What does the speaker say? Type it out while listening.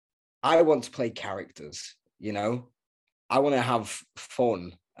I want to play characters, I want to have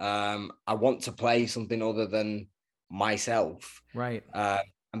fun. I want to play something other than myself. Right.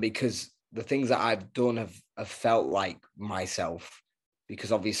 And because the things that I've done have felt like myself,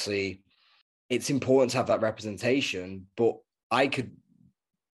 because obviously it's important to have that representation, but I could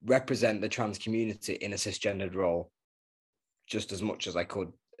represent the trans community in a cisgendered role just as much as I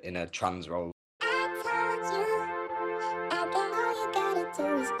could in a trans role.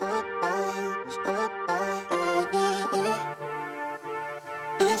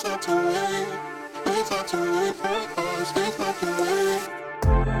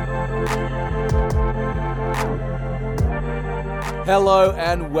 Hello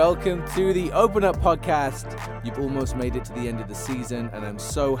and welcome to the Open Up Podcast. You've almost made it to the end of the season, and I'm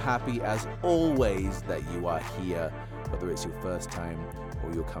so happy as always that you are here, whether it's your first time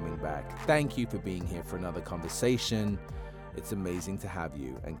or you're coming back. Thank you for being here for another conversation. It's amazing to have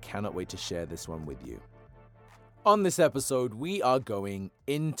you and cannot wait to share this one with you. On this episode, we are going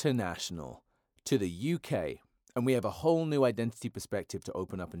international to the UK, and we have a whole new identity perspective to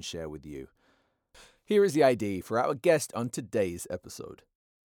open up and share with you. Here is the ID for our guest on today's episode.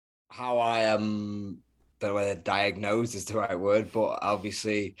 How I am, don't know whether diagnosed is the right word, but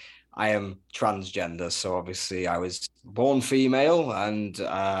obviously I am transgender. So obviously I was born female, and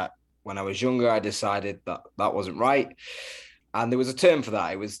when I was younger, I decided that that wasn't right. And there was a term for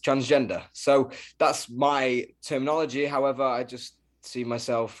that. It was transgender. So that's my terminology. However, I just see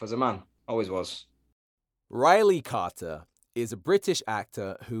myself as a man. Always was. Riley Carter is a British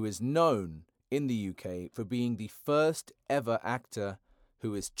actor who is known in the UK for being the first ever actor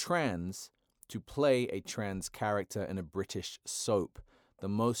who is trans to play a trans character in a British soap, the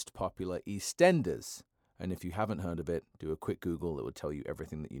most popular EastEnders. And if you haven't heard of it, do a quick Google. It will tell you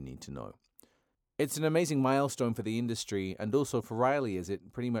everything that you need to know. It's an amazing milestone for the industry and also for Riley, as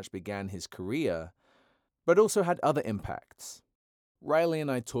it pretty much began his career, but also had other impacts. Riley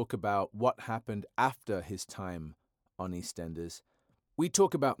and I talk about what happened after his time on EastEnders. We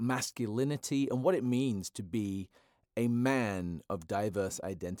talk about masculinity and what it means to be a man of diverse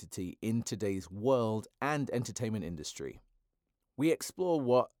identity in today's world and entertainment industry. We explore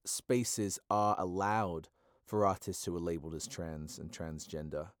what spaces are allowed for artists who are labeled as trans and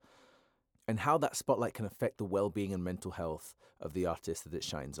transgender, and how that spotlight can affect the well-being and mental health of the artist that it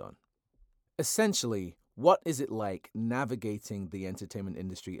shines on. Essentially, what is it like navigating the entertainment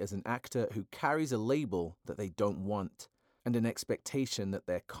industry as an actor who carries a label that they don't want and an expectation that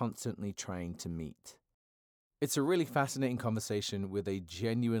they're constantly trying to meet? It's a really fascinating conversation with a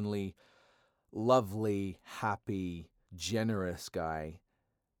genuinely lovely, happy, generous guy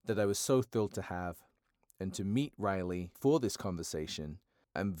that I was so thrilled to have and to meet Riley for this conversation.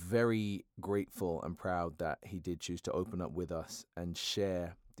 I'm very grateful and proud that he did choose to open up with us and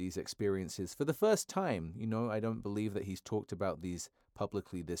share these experiences for the first time. I don't believe that he's talked about these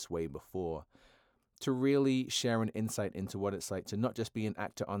publicly this way before. To really share an insight into what it's like to not just be an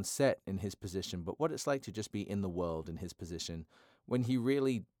actor on set in his position, but what it's like to just be in the world in his position when he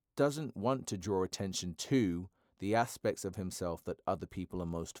really doesn't want to draw attention to the aspects of himself that other people are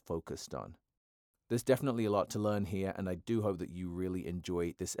most focused on. There's definitely a lot to learn here, and I do hope that you really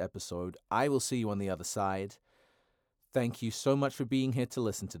enjoy this episode. I will see you on the other side. Thank you so much for being here to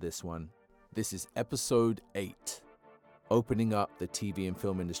listen to this one. This is episode 8, opening up the TV and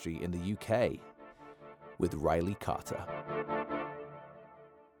film industry in the UK with Riley Carter.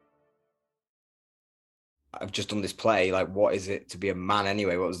 I've just done this play. Like, what is it to be a man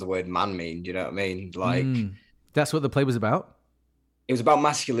anyway? What does the word man mean? Do you know what I mean? Like, that's what the play was about? It was about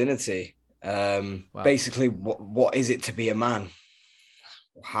masculinity. Wow. Basically, what is it to be a man?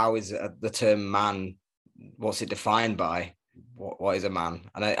 How is it, the term man? What's it defined by? What is a man?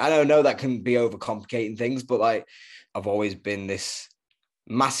 And I don't know, that can be overcomplicating things, but like, I've always been this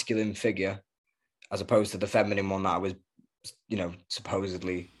masculine figure as opposed to the feminine one that I was,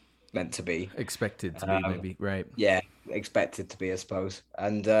 supposedly meant to be. Expected to be, maybe, right? Yeah, expected to be, I suppose.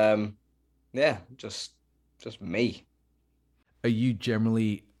 And just me. Are you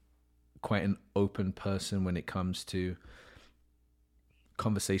generally quite an open person when it comes to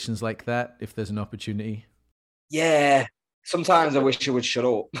conversations like that, if there's an opportunity? Yeah, sometimes I wish I would shut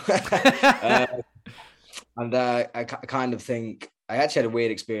up. And I kind of think, I actually had a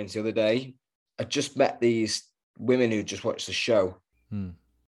weird experience the other day. I just met these women who just watched the show. And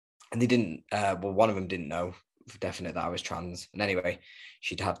they didn't, one of them didn't know for definite that I was trans. And anyway,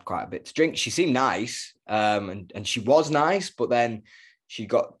 she'd had quite a bit to drink. She seemed nice, and she was nice, but then she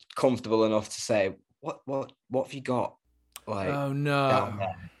got comfortable enough to say, what have you got? Like, oh, no.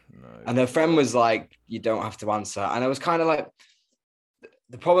 And her friend was like, you don't have to answer. And I was kind of like,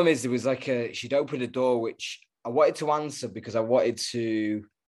 the problem is there was like she'd opened a door which I wanted to answer because I wanted to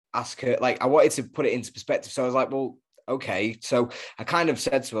ask her, like I wanted to put it into perspective. So I was like, well, okay. So I kind of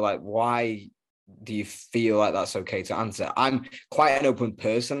said to her, like, why do you feel like that's okay to answer? I'm quite an open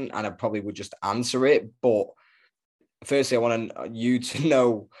person and I probably would just answer it. But firstly, I want you to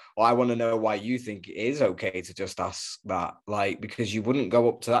know, or I want to know why you think it is okay to just ask that. Like, because you wouldn't go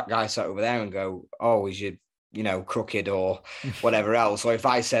up to that guy sat over there and go, oh, is you, crooked or whatever else. Or if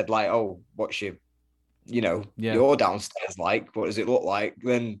I said like, oh, what's your, your downstairs like, what does it look like?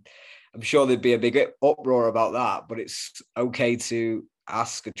 Then I'm sure there'd be a big uproar about that, but it's okay to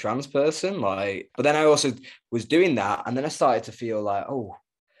ask a trans person. Like, but then I also was doing that. And then I started to feel like, oh,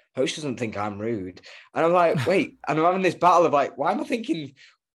 Hosh doesn't think I'm rude. And I'm like, wait, and I'm having this battle of like, why am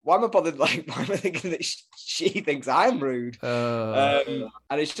I bothered? Like, why am I thinking that she thinks I'm rude? And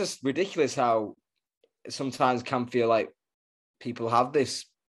it's just ridiculous how sometimes can feel like people have this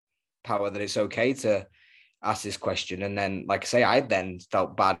power that it's okay to ask this question. And then, like I say, I then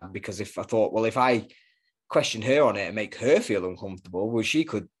felt bad because if I thought, well, if I question her on it and make her feel uncomfortable, well, she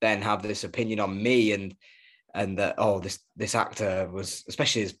could then have this opinion on me and that, oh, this actor was,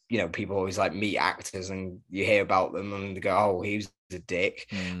 especially as, people always like meet actors and you hear about them and they go, oh, he was a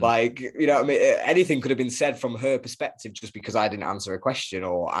dick. Like, what I mean? Anything could have been said from her perspective just because I didn't answer a question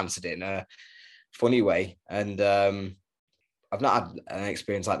or answered it in a funny way. And I've not had an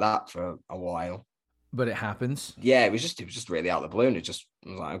experience like that for a while. But it happens. Yeah, it was just really out of the blue. And I was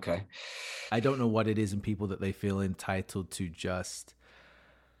like, okay. I don't know what it is in people that they feel entitled to just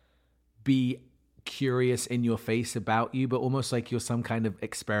be curious in your face about you, but almost like you're some kind of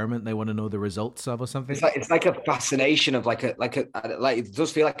experiment they want to know the results of or something. It's like a fascination of like it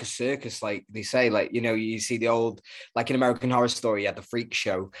does feel like a circus, like they say, like, you see the old, like in American Horror Story, you had the freak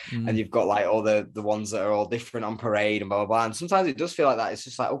show and you've got like all the ones that are all different on parade and blah, blah, blah. And sometimes it does feel like that. It's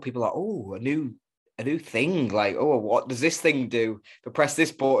just like, oh, people are like, oh, a new thing, like, oh, what does this thing do? But press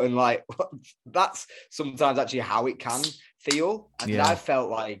this button, like that's sometimes actually how it can feel. And I felt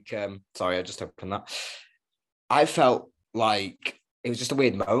like sorry, I just opened that. I felt like it was just a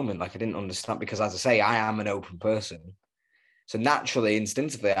weird moment, like I didn't understand, because as I say, I am an open person, so naturally,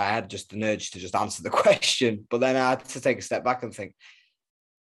 instinctively, I had just an urge to just answer the question. But then I had to take a step back and think,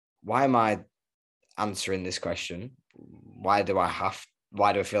 why am I answering this question? Why do I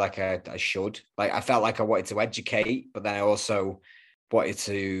feel like I should? Like, I felt like I wanted to educate, but then I also wanted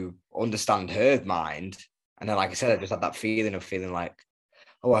to understand her mind. And then, like I said, I just had that feeling like,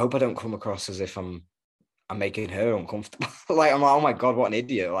 oh, I hope I don't come across as if I'm making her uncomfortable. Like, I'm like, oh my God, what an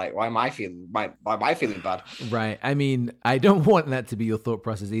idiot. Like, why am I feeling bad? Right. I mean, I don't want that to be your thought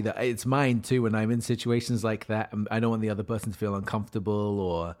process either. It's mine too. When I'm in situations like that, I don't want the other person to feel uncomfortable,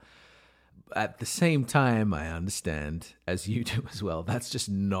 or at the same time, I understand, as you do as well, that's just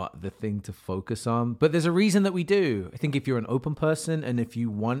not the thing to focus on. But there's a reason that we do. I think if you're an open person and if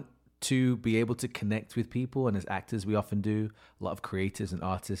you want to be able to connect with people, and as actors, we often do, a lot of creators and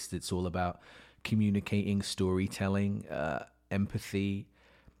artists, it's all about communicating, storytelling, empathy,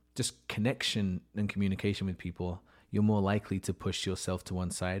 just connection and communication with people. You're more likely to push yourself to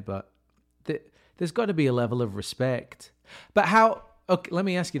one side, but there's got to be a level of respect. But how... Okay, let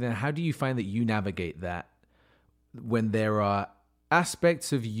me ask you then, how do you find that you navigate that when there are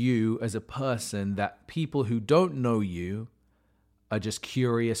aspects of you as a person that people who don't know you are just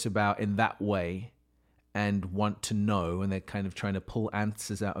curious about in that way and want to know, and they're kind of trying to pull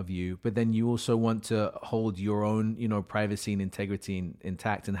answers out of you, but then you also want to hold your own, privacy and integrity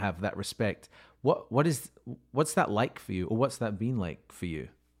intact and have that respect? What's that like for you, or what's that been like for you?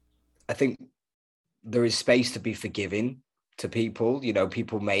 I think there is space to be forgiving to people.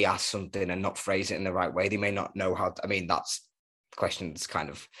 People may ask something and not phrase it in the right way. They may not know how to, I mean, that's questions kind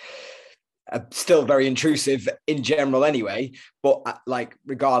of still very intrusive in general anyway, but like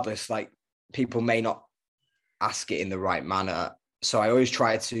regardless, like people may not ask it in the right manner. So I always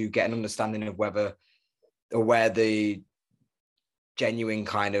try to get an understanding of whether or where the genuine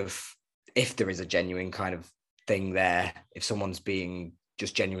kind of, if there is a genuine kind of thing there, if someone's being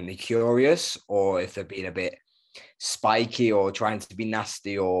just genuinely curious, or if they're being a bit spiky or trying to be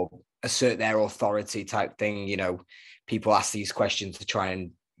nasty or assert their authority type thing. People ask these questions to try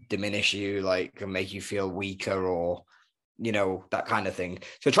and diminish you, like, and make you feel weaker, or that kind of thing.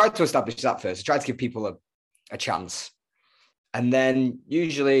 So I tried to establish that first. I tried to give people a chance, and then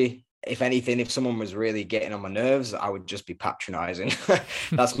usually, if anything, if someone was really getting on my nerves, I would just be patronizing.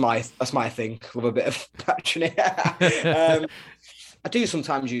 that's my thing, with a bit of patroning. I do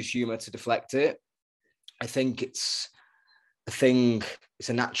sometimes use humor to deflect it. I think it's a thing, it's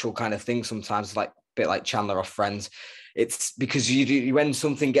a natural kind of thing sometimes, like a bit like Chandler off Friends. it's because when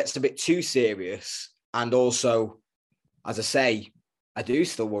something gets a bit too serious, and also, as I say, I do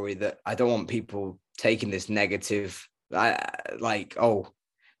still worry that I don't want people taking this negative, like, oh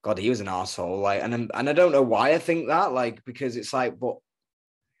God, he was an arsehole. Like, and I don't know why I think that, like, because it's like, but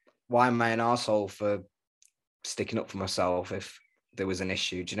why am I an arsehole for sticking up for myself if there was an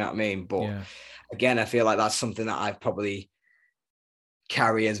issue? Do you know what I mean? But again, I feel like that's something that I've probably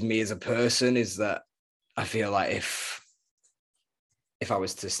carry as me as a person, is that I feel like if I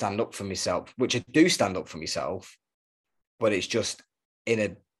was to stand up for myself, which I do stand up for myself, but it's just in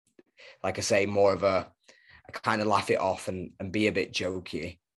a, like I say, more of a kind of laugh it off and be a bit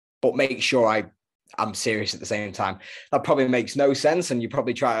jokey, but make sure I'm serious at the same time. That probably makes no sense, and you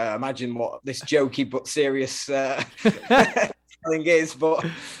probably try to imagine what this jokey but serious thing is, but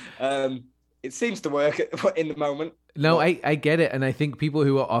it seems to work in the moment. No, I get it. And I think people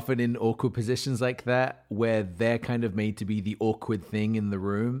who are often in awkward positions like that, where they're kind of made to be the awkward thing in the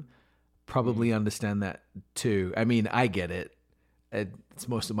room, probably understand that too. I mean, I get it. It's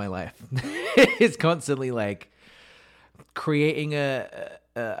most of my life. It's constantly like creating a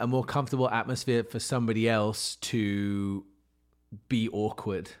more comfortable atmosphere for somebody else to be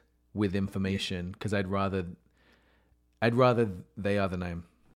awkward with information, because I'd rather they are than I am.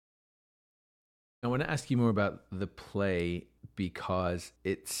 I want to ask you more about the play, because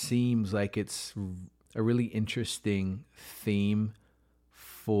it seems like it's a really interesting theme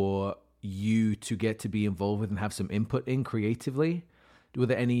for you to get to be involved with and have some input in creatively. Were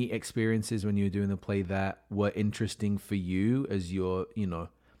there any experiences when you were doing the play that were interesting for you as you're,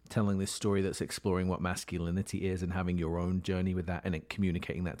 telling this story that's exploring what masculinity is and having your own journey with that and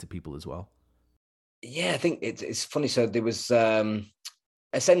communicating that to people as well? Yeah, I think it's funny. So there was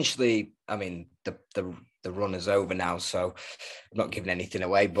essentially, I mean, the run is over now, so I'm not giving anything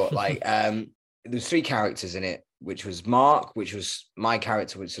away, but like there's 3 characters in it, which was Mark, which was my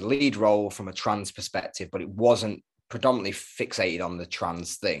character, which was a lead role from a trans perspective, but it wasn't predominantly fixated on the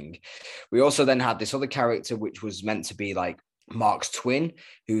trans thing. We also then had this other character, which was meant to be like Mark's twin,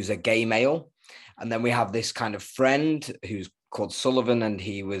 who's a gay male. And then we have this kind of friend who's called Sullivan, and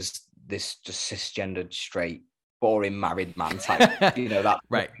he was this just cisgendered, straight, boring married man type, that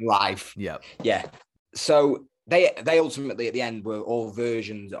right life. Yeah. So they ultimately at the end were all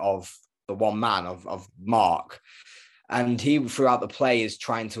versions of the one man of Mark, and he throughout the play is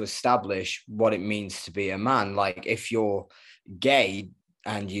trying to establish what it means to be a man. Like, if you're gay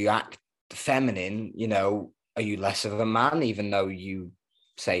and you act feminine, are you less of a man, even though you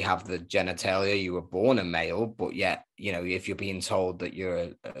say have the genitalia, you were born a male, but yet, if you're being told that you're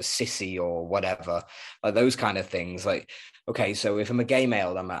a sissy or whatever, like those kind of things, like, okay, so if I'm a gay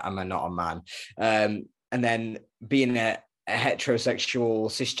male, am I not a man? And then being a heterosexual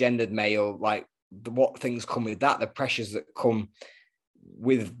cisgendered male, like what things come with that, the pressures that come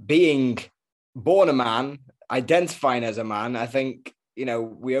with being born a man, identifying as a man. I think,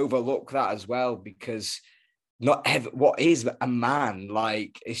 we overlook that as well, because not what is a man,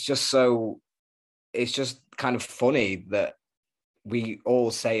 like it's just kind of funny that we all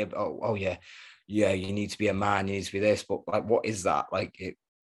say, oh yeah, you need to be a man, you need to be this, but like, what is that? Like,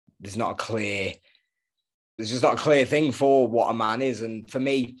 there's just not a clear thing for what a man is. And for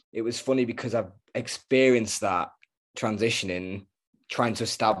me, it was funny because I've experienced that transitioning, trying to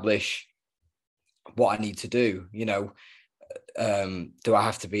establish what I need to do. Do I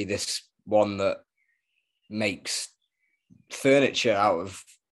have to be this one that makes furniture out of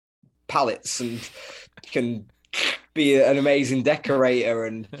pallets and can be an amazing decorator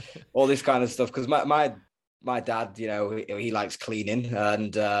and all this kind of stuff? Because my dad, he likes cleaning,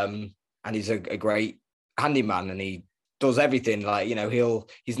 and he's a great handyman, and he does everything. Like,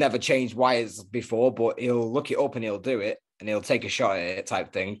 he's never changed wires before, but he'll look it up and he'll do it, and he'll take a shot at it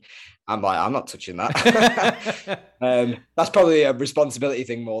type thing. I'm like, I'm not touching that. That's probably a responsibility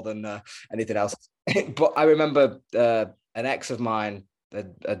thing more than anything else. But I remember an ex of mine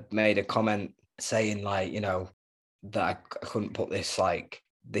had made a comment saying, like, that I couldn't put this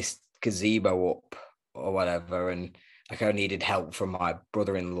gazebo up or whatever, and like I needed help from my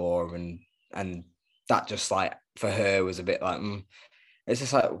brother-in-law, and that just, like, for her was a bit like, it's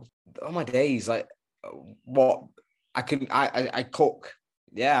just like, oh my days, like, what I cook.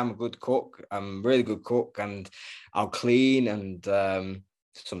 Yeah, I'm a good cook. I'm a really good cook, and I'll clean, and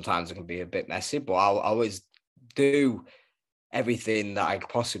sometimes it can be a bit messy, but I'll always do everything that I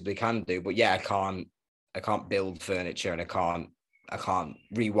possibly can do. But yeah, I can't build furniture, and I can't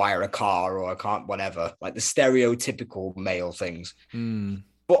rewire a car, or I can't whatever, like the stereotypical male things.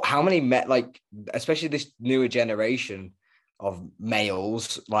 But how many especially this newer generation of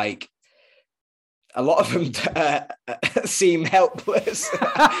males, like, a lot of them seem helpless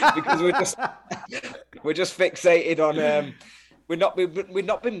because we're just fixated on we've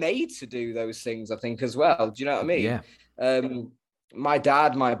not been made to do those things, I think, as well. Do you know what I mean? Yeah. My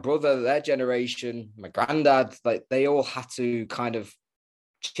dad, my brother, their generation, my granddad, like they all had to kind of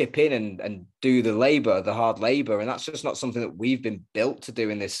chip in and do the hard labor. And that's just not something that we've been built to do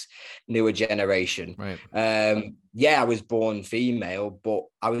in this newer generation. Right. I was born female, but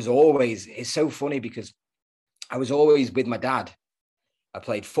it's so funny because I was always with my dad. I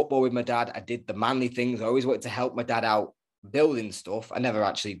played football with my dad. I did the manly things. I always wanted to help my dad out building stuff. I never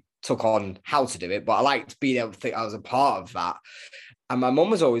actually took on how to do it, but I liked being able to think I was a part of that. And my mum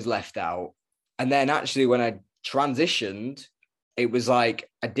was always left out. And then actually when I transitioned, it was like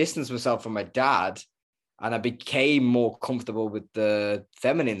I distanced myself from my dad and I became more comfortable with the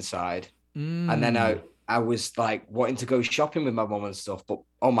feminine side. And then I was like wanting to go shopping with my mum and stuff. But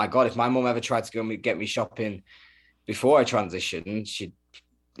oh my God, if my mum ever tried to go and get me shopping before I transitioned,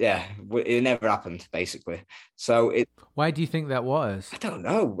 it never happened, basically. So why do you think that was? I don't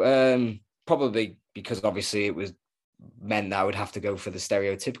know. Probably because obviously it was meant that I would have to go for the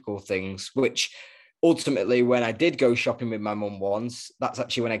stereotypical things, which ultimately when I did go shopping with my mum once, that's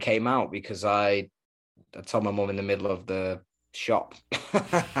actually when I came out because I told my mum in the middle of the shop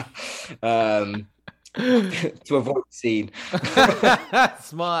to avoid the scene.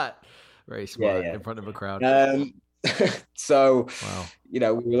 Smart. Very smart. Yeah. In front of a crowd. So, wow. We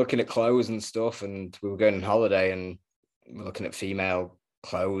were looking at clothes and stuff and we were going on holiday and we were looking at female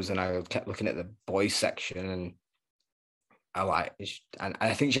clothes and I kept looking at the boys section and I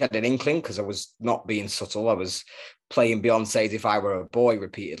think she had an inkling because I was not being subtle. I was playing Beyonce's If I Were a Boy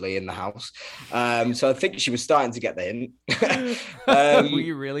repeatedly in the house. So I think she was starting to get the hint. Were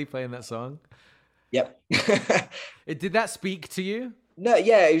you really playing that song? Yep. Did that speak to you? No,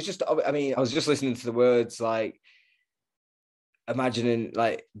 yeah, it was just, I mean, I was just listening to the words, like imagining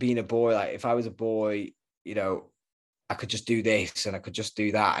like being a boy, like if I was a boy, I could just do this and I could just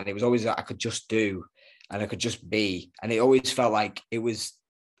do that. And it was always that I could just do and I could just be. And it always felt like it was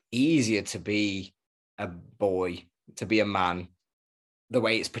easier to be a boy, to be a man, the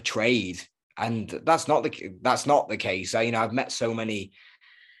way it's portrayed. And that's not the case. I've met so many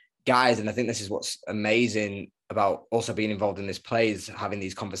guys, and I think this is what's amazing about also being involved in this play is having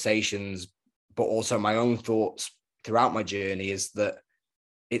these conversations, but also my own thoughts throughout my journey is that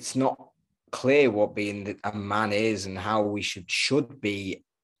it's not clear what being a man is and how we should be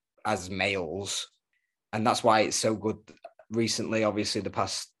as males. And that's why it's so good recently, obviously the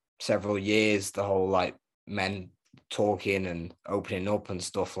past several years, the whole like men talking and opening up and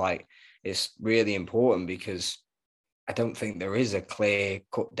stuff, like it's really important because I don't think there is a clear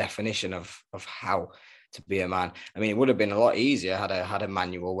cut definition of how to be a man. I mean, it would have been a lot easier had I had a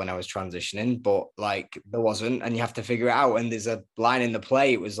manual when I was transitioning, but like there wasn't, and you have to figure it out. And there's a line in the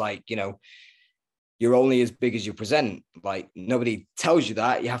play. It was like, you're only as big as you present. Like nobody tells you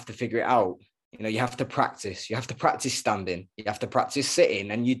that. You have to figure it out. You have to practice. You have to practice standing. You have to practice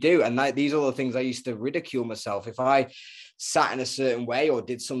sitting, and you do. And these are the things I used to ridicule myself. If I sat in a certain way or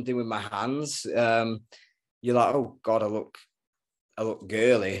did something with my hands, you're like, oh God, I look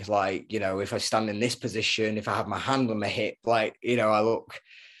girly. Like, if I stand in this position, if I have my hand on my hip, like, I look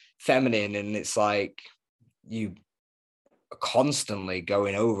feminine. And it's like you are constantly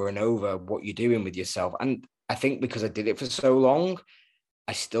going over and over what you're doing with yourself. And I think because I did it for so long,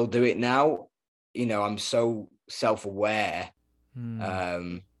 I still do it now. I'm so self-aware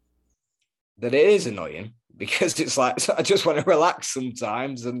that it is annoying because it's like, I just want to relax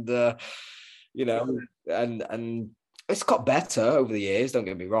sometimes. And, and it's got better over the years. Don't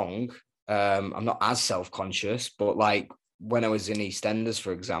get me wrong. I'm not as self-conscious, but like when I was in EastEnders,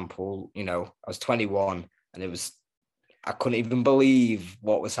 for example, I was 21 and I couldn't even believe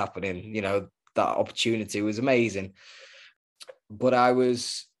what was happening. That opportunity was amazing, but I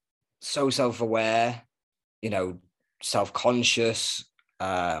was so self-aware, self-conscious.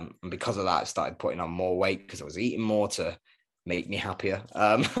 And because of that, I started putting on more weight because I was eating more to make me happier.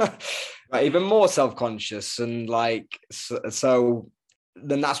 Even more self-conscious. And like, so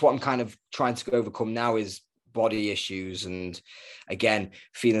then that's what I'm kind of trying to overcome now is body issues. And again,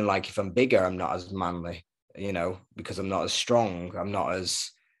 feeling like if I'm bigger, I'm not as manly, because I'm not as strong. I'm not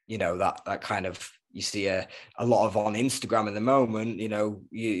as, that kind of, you see a lot of on Instagram at the moment,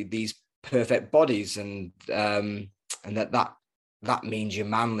 these perfect bodies and that means you're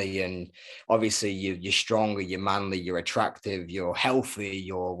manly, and obviously you're stronger, you're manly, you're attractive, you're healthy,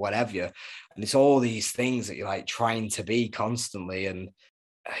 you're whatever. And it's all these things that you're like trying to be constantly. And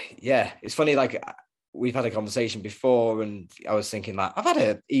yeah, it's funny. Like we've had a conversation before, and I was thinking like, I've had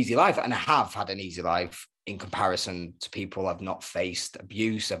an easy life, and I have had an easy life in comparison to people. I've not faced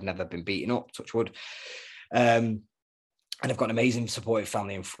abuse. I've never been beaten up, touch wood. And I've got an amazing supportive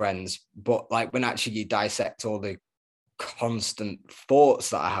family and friends. But like when actually you dissect all the constant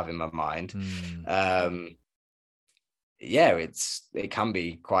thoughts that I have in my mind, it can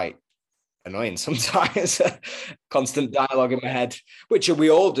be quite annoying sometimes. Constant dialogue in my head, which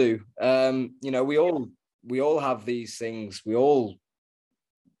we all do. We all have these things.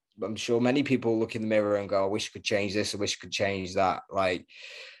 I'm sure many people look in the mirror and go, I wish I could change this, I wish I could change that. Like,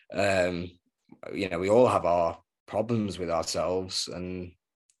 we all have our problems with ourselves, and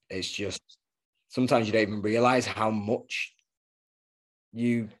it's just sometimes you don't even realize how much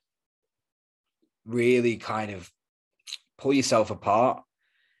you really kind of pull yourself apart.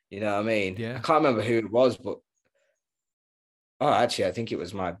 You know what I mean? Yeah. I can't remember who it was, but actually, I think it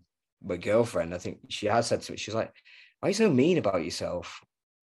was my girlfriend. I think she has said to me, she's like, why are you so mean about yourself?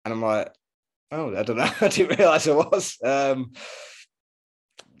 And I'm like, oh, I don't know. I didn't realize I was. I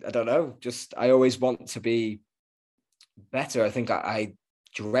don't know. Just, I always want to be better. I think I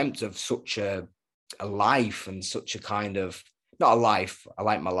dreamt of such a life, and such a kind of, not a life, I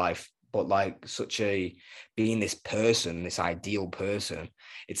like my life, but like such a being this person, this ideal person.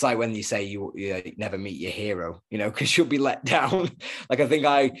 It's like when you say you never meet your hero, because you'll be let down. Like, I think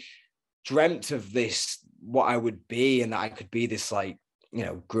I dreamt of this, what I would be, and that I could be this, like,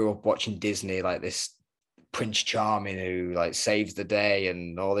 grew up watching Disney, like this Prince Charming who like saves the day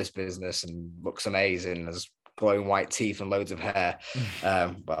and all this business and looks amazing, has glowing white teeth and loads of hair.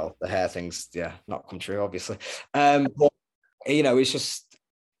 Well, the hair thing's not come true, obviously. But it's just,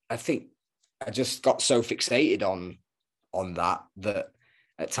 I think I just got so fixated on that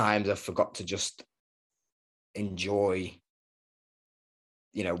at times I forgot to just enjoy,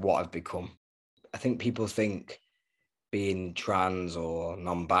 what I've become. I think people think being trans or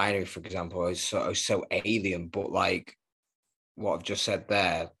non-binary, for example, is so alien, but like what I've just said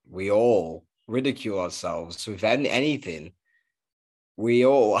there, we all ridicule ourselves. So if anything, we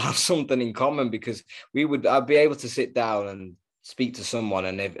all have something in common, because I'd be able to sit down and speak to someone,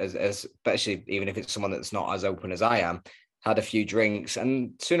 and especially even if it's someone that's not as open as I am, had a few drinks,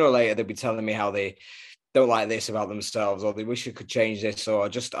 and sooner or later they'll be telling me how they don't like this about themselves, or they wish they could change this, or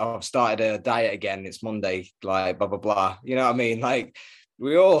I've started a diet again, it's Monday, like blah blah blah. You know what I mean? Like,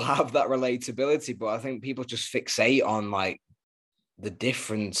 we all have that relatability, but I think people just fixate on like the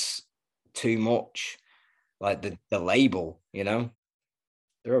difference too much, like the label. They're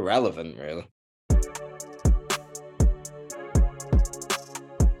irrelevant, really.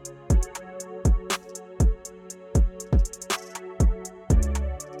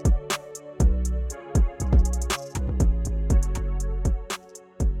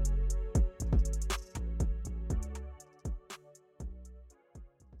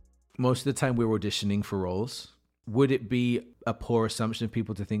 Most of the time we're auditioning for roles. Would it be a poor assumption of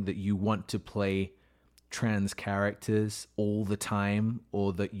people to think that you want to play trans characters all the time,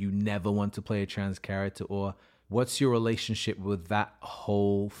 or that you never want to play a trans character? Or what's your relationship with that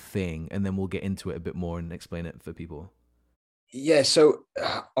whole thing? And then we'll get into it a bit more and explain it for people. Yeah, so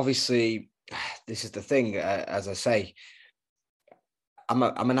obviously this is the thing, as I say, I'm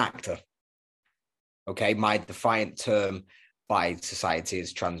an actor. Okay, my defiant term by society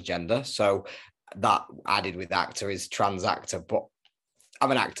is transgender, so that added with actor is trans actor, but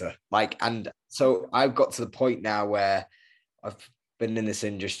I'm an actor, and so I've got to the point now where I've been in this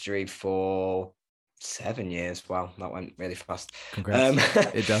industry for 7 years. Wow, that went really fast. Congrats.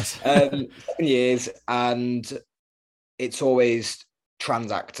 It does. 7 years, and it's always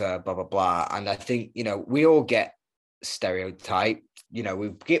trans actor, blah blah blah. And I think we all get stereotyped.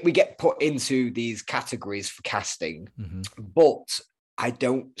 We get put into these categories for casting, but I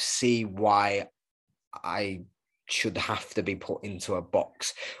don't see why I should have to be put into a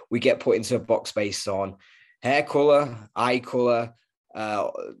box. We get put into a box based on hair color, eye color,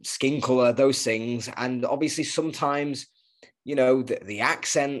 skin color, those things. And obviously sometimes, the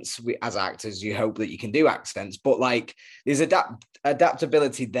accents, as actors, you hope that you can do accents, but like there's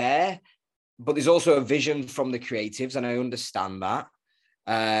adaptability there, but there's also a vision from the creatives. And I understand that.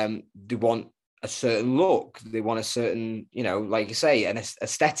 They want a certain look. They want a certain, like you say, an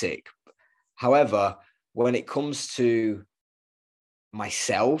aesthetic. However, when it comes to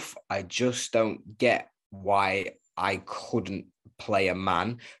myself, I just don't get why I couldn't play a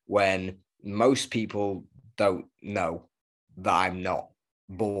man when most people don't know that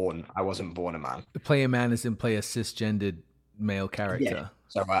I wasn't born a man. Play a man is in play a cisgendered male character. Yeah.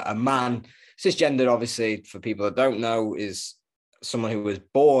 So a man, cisgendered, obviously, for people that don't know, is someone who was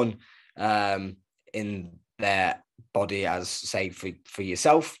born in their body as, say, for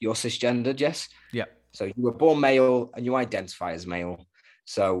yourself, you're cisgendered, yes? Yeah. So you were born male and you identify as male.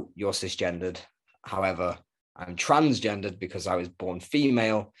 So you're cisgendered. However, I'm transgendered because I was born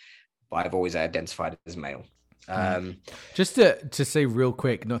female, but I've always identified as male. Just to say real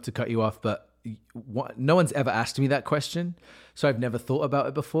quick, not to cut you off, but no one's ever asked me that question, so I've never thought about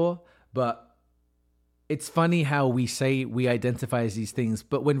it before. But it's funny how we say we identify as these things,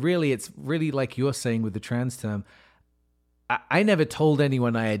 but when really it's really like you're saying with the trans term, I never told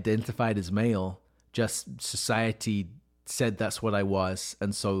anyone I identified as male. Just society said that's what I was.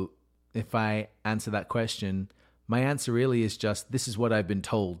 And so if I answer that question, my answer really is just, this is what I've been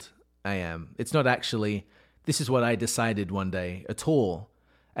told I am. It's not actually, this is what I decided one day at all.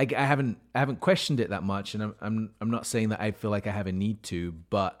 I haven't questioned it that much, and I'm not saying that I feel like I have a need to,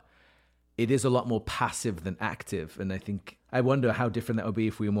 but it is a lot more passive than active. And I wonder how different that would be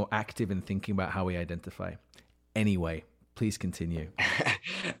if we were more active in thinking about how we identify. Anyway, please continue.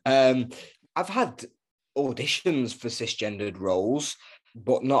 I've had auditions for cisgendered roles,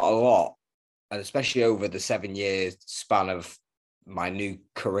 but not a lot, and especially over the 7-year span of my new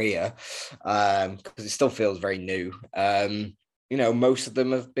career, because it still feels very new. Most of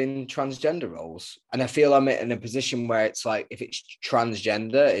them have been transgender roles, and I feel I'm in a position where it's like, if it's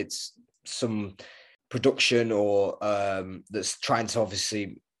transgender, it's some production or that's trying to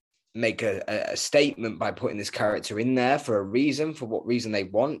obviously make a statement by putting this character in there for a reason, for what reason they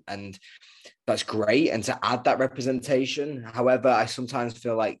want, and that's great, and to add that representation. However, I sometimes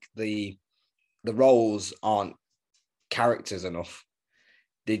feel like the roles aren't characters enough.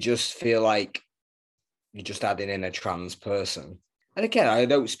 They just feel like you're just adding in a trans person. And again, I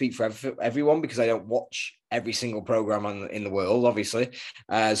don't speak for everyone because I don't watch every single program in the world, obviously.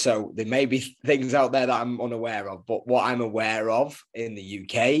 So there may be things out there that I'm unaware of. But what I'm aware of in the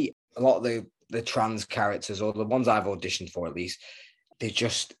UK, a lot of the trans characters, or the ones I've auditioned for at least, it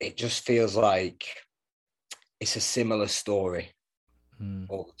just feels like it's a similar story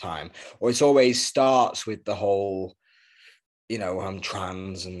all the time. Or it's always starts with the whole, I'm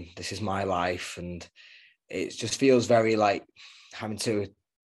trans and this is my life. And it just feels very like having to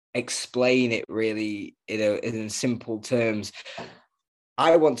explain it really in simple terms.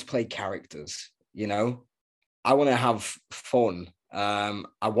 I want to play characters, I want to have fun.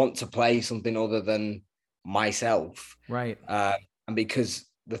 I want to play something other than myself. Right. And because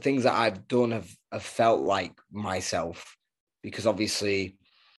the things that I've done have felt like myself, because obviously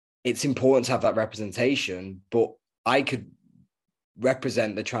it's important to have that representation, but I could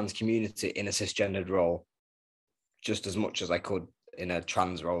represent the trans community in a cisgendered role just as much as I could in a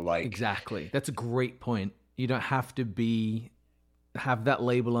trans role. Like, exactly. That's a great point. You don't have to have that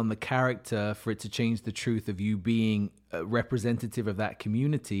label on the character for it to change the truth of you being a representative of that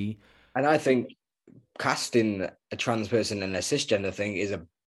community. And I think casting a trans person in a cisgender thing is a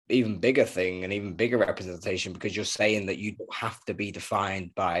even bigger thing, an even bigger representation, because you're saying that you don't have to be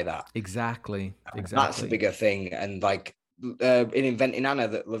defined by that. Exactly. That's a bigger thing. And like in Inventing Anna,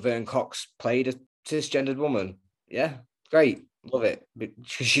 that Laverne Cox played a cisgendered woman. Yeah, great, love it.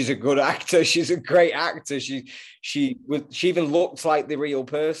 She's a good actor. She's a great actor. She even looked like the real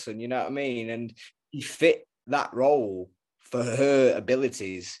person. You know what I mean? And she fit that role for her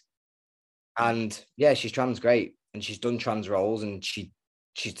abilities. And yeah, she's trans, great, and she's done trans roles, and she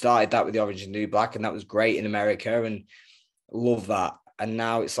started that with The Orange and New Black, and that was great in America, and love that. And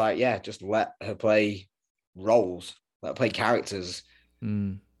now it's like, yeah, just let her play roles, let her play characters.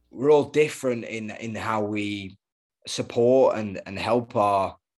 We're all different in how we support and help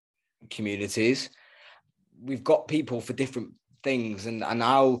our communities. We've got people for different things, and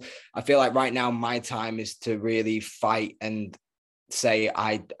I feel like right now my time is to really fight and say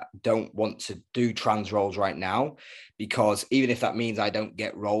I don't want to do trans roles right now, because even if that means I don't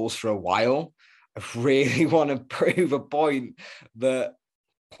get roles for a while, I really want to prove a point that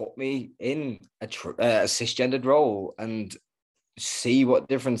put me in a cisgendered role and see what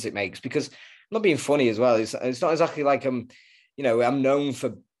difference it makes. Because I'm not being funny as well, it's not exactly like I'm known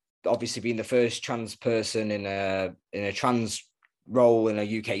for obviously being the first trans person in a trans role in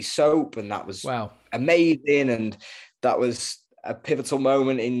a UK soap, and that was amazing, and that was a pivotal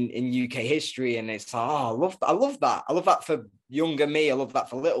moment in UK history. And it's like, I love that for younger me, I love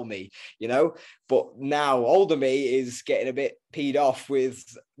that for little me, but now older me is getting a bit peed off with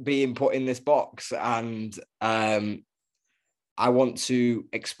being put in this box. And I want to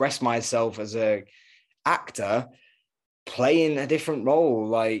express myself as a actor playing a different role.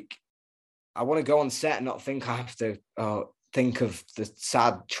 Like, I want to go on set and not think I have to think of the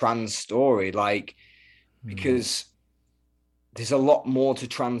sad trans story, like, because there's a lot more to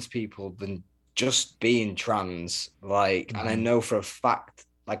trans people than just being trans, like, and I know for a fact,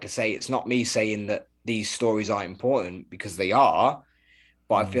 like I say, it's not me saying that these stories are important, because they are,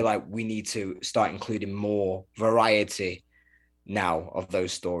 but I feel like we need to start including more variety now of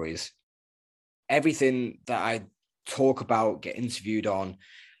those stories. Everything that I talk about, get interviewed on,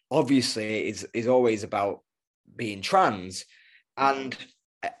 obviously is always about being trans. And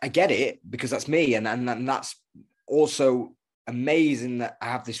I get it, because that's me. And that's also amazing that I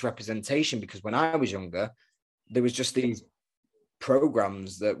have this representation, because when I was younger, there was just these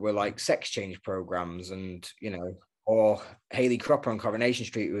programs that were like sex change programs, and, or Haley Cropper on Coronation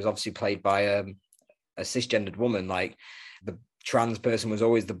Street, who was obviously played by a cisgendered woman. Like, the trans person was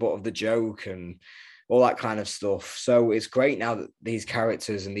always the butt of the joke and all that kind of stuff. So it's great now that these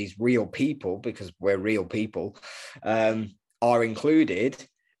characters and these real people, because we're real people, are included,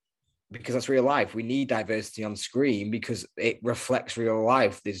 because that's real life. We need diversity on screen because it reflects real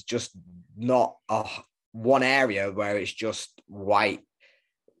life. There's just not one area where it's just white,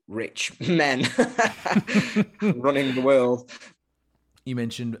 rich men running the world. You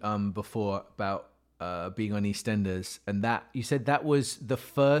mentioned before about being on EastEnders, and that you said that was the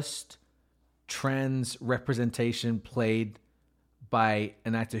first trans representation played by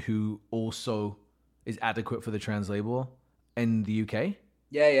an actor who also is adequate for the trans label in the UK.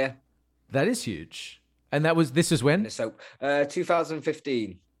 Yeah. That is huge. And this was when? So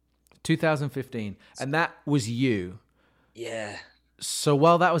 2015. 2015. And that was you. Yeah. So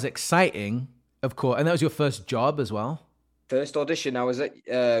while that was exciting, of course, and that was your first job as well? First audition. I was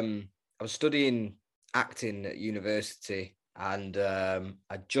studying acting at university, and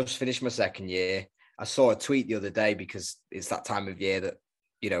I just finished my second year. I saw a tweet the other day, because it's that time of year that,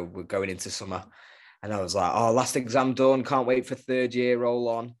 we're going into summer. And I was like, oh, last exam done. Can't wait for third year roll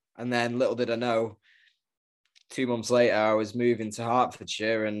on. And then little did I know, 2 months later, I was moving to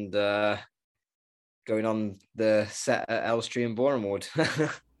Hertfordshire and going on the set at Elstree and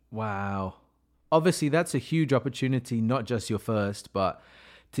Borehamwood. Wow. Obviously, that's a huge opportunity, not just your first, but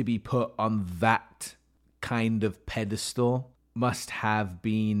to be put on that kind of pedestal must have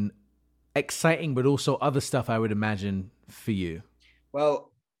been exciting, but also other stuff, I would imagine, for you.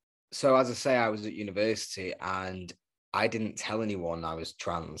 Well, so as I say, I was at university, and I didn't tell anyone I was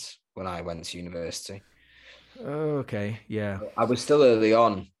trans when I went to university. Okay, yeah. I was still early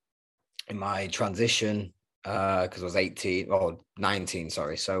on in my transition, because I was 18 or 19,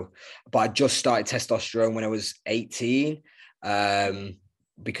 sorry. So, but I just started testosterone when I was 18,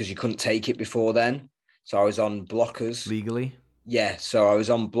 because you couldn't take it before then. So I was on blockers. Legally? Yeah, so I was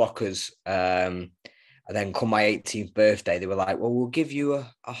on blockers. And then come my 18th birthday, they were like, well, we'll give you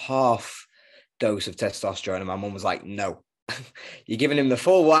a half dose of testosterone. And my mum was like, no, you're giving him the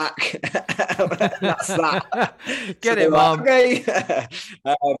full whack. That's that. Get it, Mom. Okay.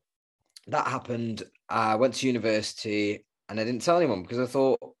 That happened. I went to university, and I didn't tell anyone, because I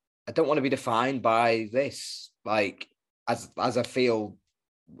thought, I don't want to be defined by this. Like, as I feel,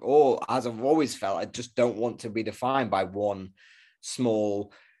 or as I've always felt, I just don't want to be defined by one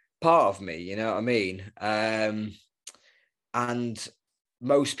small part of me, you know what I mean? And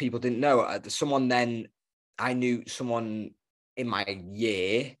most people didn't know. I knew someone in my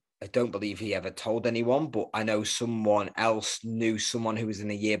year. I don't believe he ever told anyone, but I know someone else knew someone who was in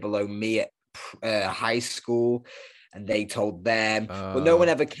a year below me at high school, and they told them. But no one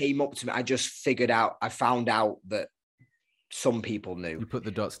ever came up to me. I found out that some people knew. You put the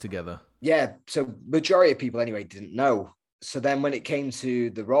dots together. Yeah, so majority of people anyway didn't know. So then when it came to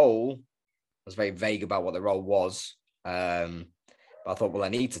the role, I was very vague about what the role was. But I thought, well, I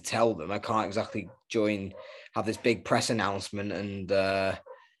need to tell them. I can't exactly have this big press announcement,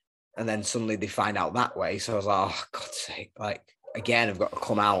 and then suddenly they find out that way. So I was like, oh, God's sake, like, again, I've got to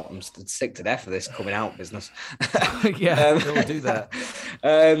come out. I'm sick to death of this coming out business. Yeah, we'll do that.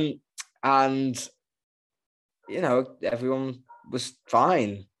 And, everyone was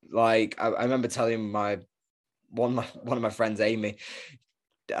fine. Like, I remember telling one of my friends, Amy,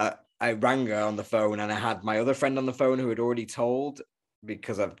 I rang her on the phone, and I had my other friend on the phone who had already told,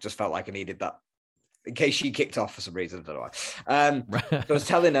 because I just felt like I needed that in case she kicked off for some reason. I don't know why. So I was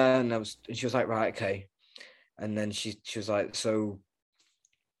telling her, and she was like, right, okay. And then she was like, so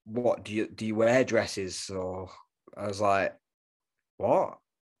what do you wear dresses? Or I was like, what?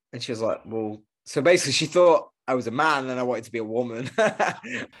 And she was like, well, so basically she thought I was a man and I wanted to be a woman.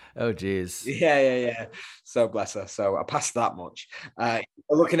 Oh, geez. Yeah. So bless her. So I passed that much.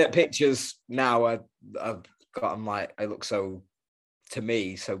 Looking at pictures now, I'm like, I look so, to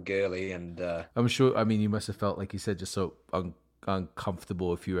me, so girly. And I'm sure, I mean, you must have felt, like you said, just so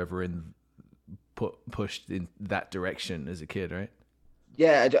uncomfortable if you ever pushed in that direction as a kid, right?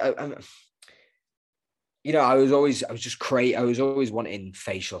 Yeah. I was always wanting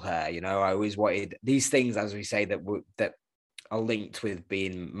facial hair. I always wanted these things, as we say, that are linked with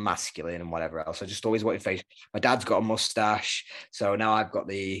being masculine and whatever else. I just always wanted facial. My dad's got a mustache, so now I've got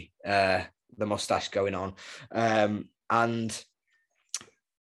the mustache going on, and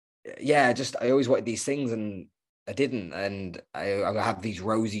yeah, I always wanted these things, and I didn't, and I have these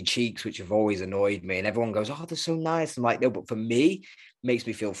rosy cheeks, which have always annoyed me. And everyone goes, "Oh, they're so nice." I'm like, no, but for me, it makes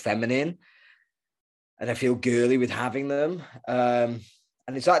me feel feminine, and I feel girly with having them. And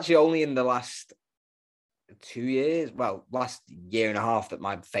it's actually only in the last 2 years, well, last year and a half, that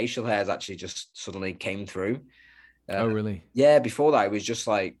my facial hair has actually just suddenly came through. Oh, really? Yeah, before that, it was just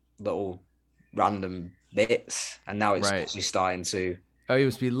like little random bits, and now it's actually starting to. Oh, you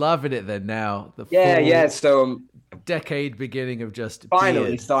must be loving it then now. The Yeah. full So decade beginning of just finally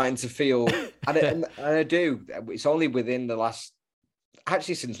beard. starting to feel, and I do. It's only within the last,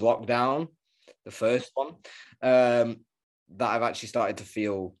 actually since lockdown, the first one, that I've actually started to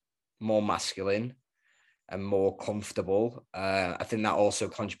feel more masculine and more comfortable. I think that also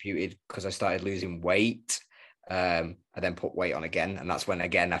contributed because I started losing weight. I then put weight on again, and that's when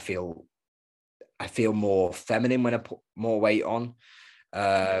again I feel more feminine when I put more weight on.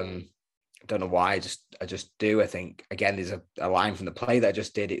 I don't know why. I just do. I think again, there's a line from the play that I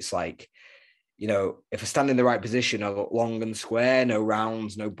just did. It's like, if I stand in the right position, I look long and square, no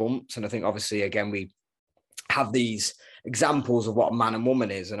rounds, no bumps. And I think obviously again we have these examples of what a man and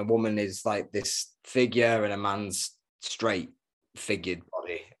woman is, and a woman is like this figure, and a man's straight figured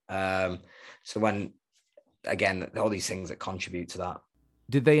body. So when again, all these things that contribute to that.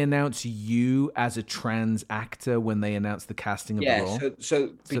 Did they announce you as a trans actor when they announced the casting of the role?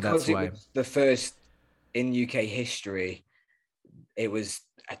 So because that's why. it was the first in UK history, it was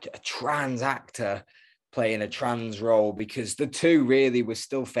a trans actor playing a trans role, because the two really were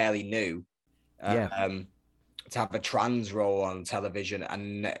still fairly new. To have a trans role on television,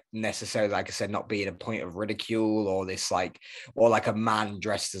 and necessarily, like I said, not being a point of ridicule or this or like a man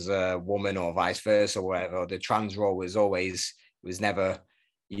dressed as a woman or vice versa or whatever. The trans role was never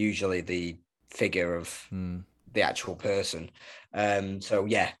usually the figure of the actual person. So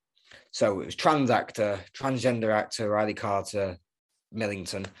it was transgender actor Riley Carter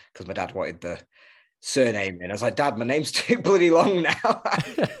Millington, because my dad wanted the surname in. I was like, Dad, my name's too bloody long now.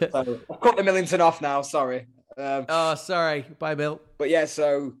 So I've cut the Millington off now, sorry. Sorry. Bye, Bill. But yeah,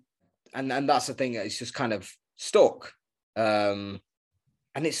 so and that's the thing, it's just kind of stuck. And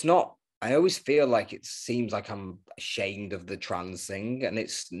it's not, I always feel like it seems like I'm ashamed of the trans thing, and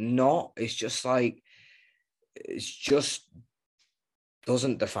it's not. It's just like, it's just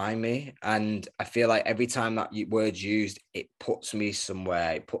doesn't define me. And I feel like every time that word's used, it puts me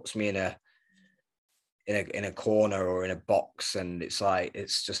somewhere. It puts me in a corner or in a box, and it's like,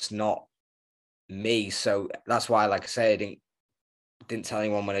 it's just not me. So that's why, like I say, I didn't tell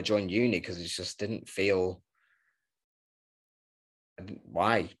anyone when I joined uni, because it just didn't feel.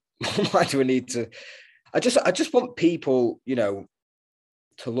 Why do I need to? I just want people, to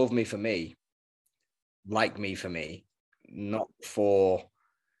love me for me, like me for me, not for,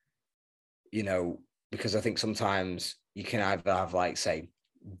 because I think sometimes you can either have, like, say,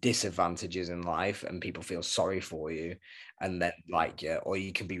 disadvantages in life and people feel sorry for you, and then like you, or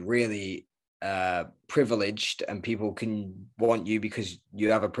you can be really privileged and people can want you because you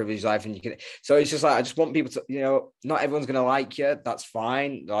have a privileged life, and you can. So it's just like, I just want people to, not everyone's gonna like you, that's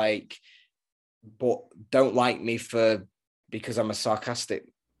fine, like, but don't like me because I'm a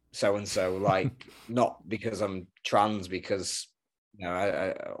sarcastic so and so, like, not because I'm trans, because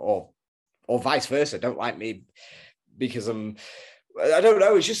or vice versa. Don't like me because I don't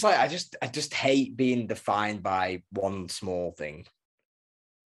know. It's just like, I just hate being defined by one small thing.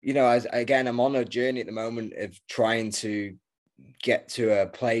 Again, I'm on a journey at the moment of trying to get to a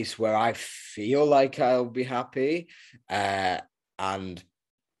place where I feel like I'll be happy, and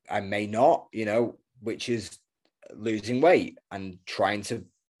I may not, which is losing weight and trying to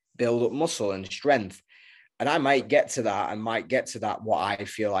build up muscle and strength. And I might get to that, what I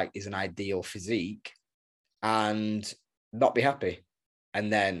feel like is an ideal physique, and not be happy.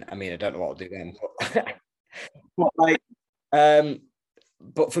 And then, I mean, I don't know what I'll do then.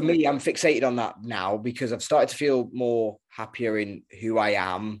 But for me, I'm fixated on that now, because I've started to feel more happier in who I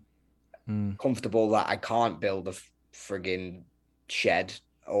am, comfortable that I can't build a frigging shed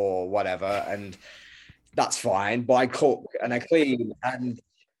or whatever, and that's fine. But I cook and I clean, and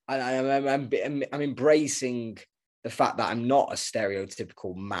I'm embracing the fact that I'm not a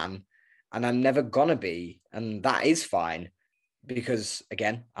stereotypical man, and I'm never gonna be, and that is fine, because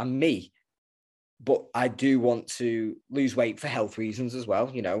again, I'm me. But I do want to lose weight for health reasons as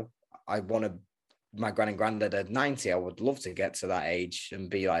well. I want to my gran and granddad are 90, I would love to get to that age and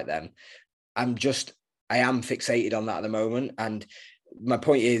be like them. I am fixated on that at the moment. And my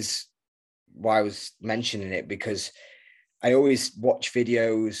point is why I was mentioning it, because I always watch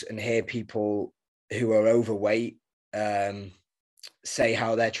videos and hear people who are overweight say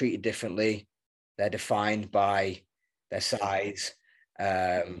how they're treated differently. They're defined by their size.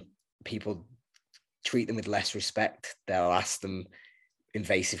 People treat them with less respect. They'll ask them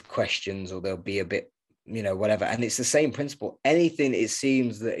invasive questions, or they'll be a bit, whatever. And it's the same principle. Anything, it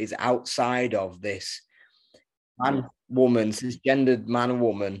seems, that is outside of this man, woman, cisgendered man and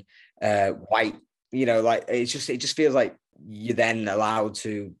woman, white, like it just feels like you're then allowed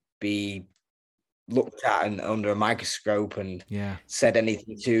to be looked at and under a microscope and said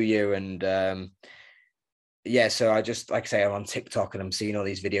anything to you. And so I just, like I say, I'm on TikTok and I'm seeing all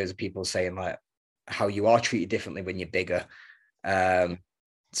these videos of people saying like how you are treated differently when you're bigger.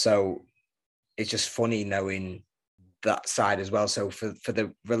 So it's just funny knowing that side as well. So for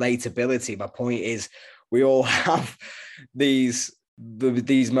the relatability, my point is we all have these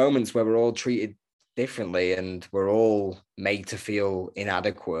moments where we're all treated differently and we're all made to feel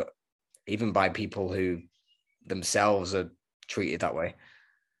inadequate, even by people who themselves are treated that way.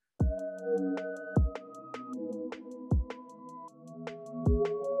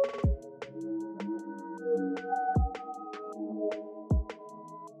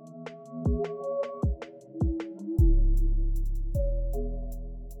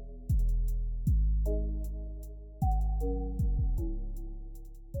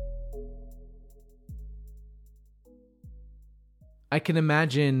 I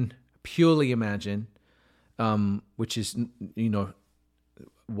can purely imagine, which is,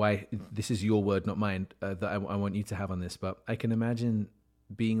 why this is your word, not mine, that I want you to have on this, but I can imagine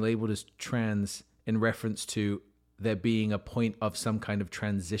being labeled as trans in reference to there being a point of some kind of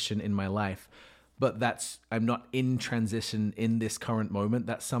transition in my life, but I'm not in transition in this current moment.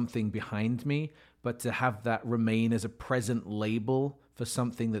 That's something behind me, but to have that remain as a present label for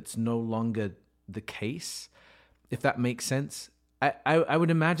something that's no longer the case, if that makes sense. I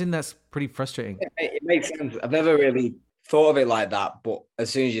would imagine that's pretty frustrating. It makes sense. I've never really thought of it like that, but as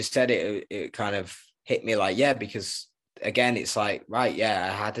soon as you said it, it kind of hit me like, yeah, because again, it's like, right,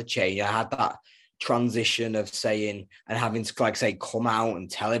 yeah, I had to change. I had that transition of saying and having to, like, say, come out and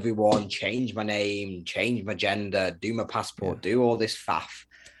tell everyone, change my name, change my gender, do my passport, do all this faff.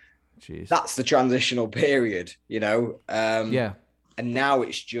 Jeez. That's the transitional period, Yeah. And now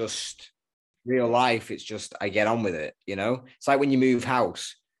it's just real life. It's just, I get on with it, It's like when you move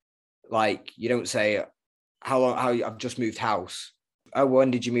house, like you don't say how I've just moved house. Oh,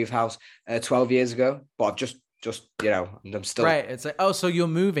 when did you move house? 12 years ago. But I've just I'm still right. It's like, oh, so you're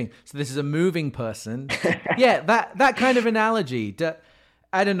moving. So this is a moving person. Yeah, that kind of analogy.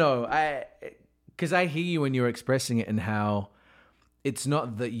 I don't know. Because I hear you when you're expressing it and how it's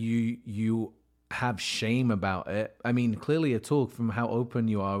not that you have shame about it. I mean, clearly at all, from how open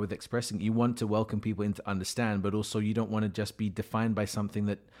you are with expressing, you want to welcome people in to understand, but also you don't want to just be defined by something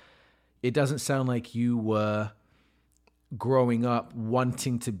that it doesn't sound like you were growing up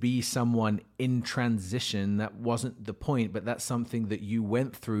wanting to be someone in transition. That wasn't the point, but that's something that you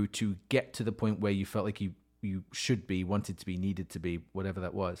went through to get to the point where you felt like you should be, wanted to be, needed to be, whatever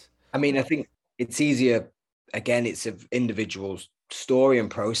that was. I mean, I think it's easier. Again, it's an individual's story and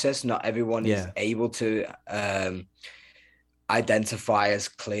process. Not everyone is able to identify as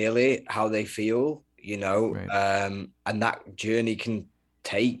clearly how they feel, right. And that journey can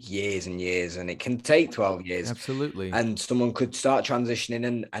take years and years, and it can take 12 years. Absolutely. And someone could start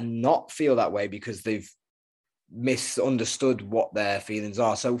transitioning and not feel that way because they've misunderstood what their feelings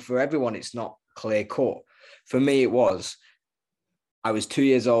are. So for everyone, it's not clear cut. For me, it was. I was 2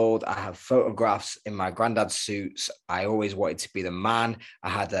 years old. I have photographs in my granddad's suits. I always wanted to be the man. I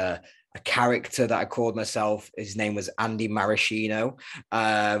had a character that I called myself. His name was Andy Maraschino.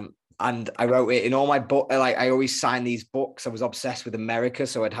 And I wrote it in all my book. Like, I always signed these books. I was obsessed with America.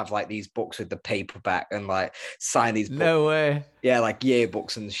 So I'd have like these books with the paperback and like sign these books. No way. Yeah, like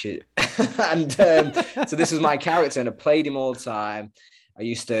yearbooks and shit. And so this was my character, and I played him all the time. I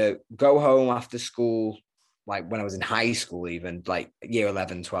used to go home after school, like when I was in high school, even like year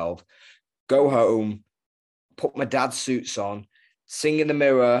 11, 12, go home, put my dad's suits on, sing in the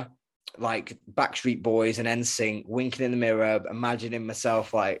mirror, like Backstreet Boys and NSYNC, winking in the mirror, imagining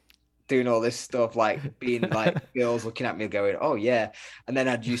myself like doing all this stuff, like being like girls looking at me going, oh yeah. And then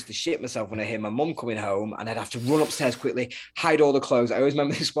I'd used to shit myself when I hear my mum coming home, and I'd have to run upstairs quickly, hide all the clothes. I always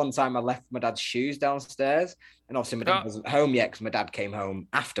remember this one time I left my dad's shoes downstairs, and obviously my dad wasn't home yet because my dad came home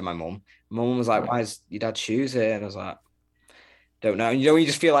after my mum. My mum was like, why is your dad's shoes here? And I was like, don't know. You know, you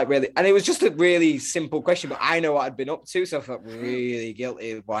just feel like really, and it was just a really simple question, but I know what I'd been up to, so I felt really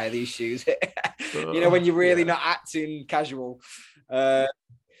guilty of why these shoes. You know, when you're really not acting casual. And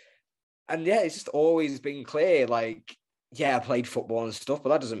yeah, it's just always been clear, like, yeah, I played football and stuff, but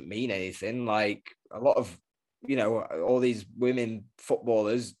that doesn't mean anything. Like a lot of, you know, all these women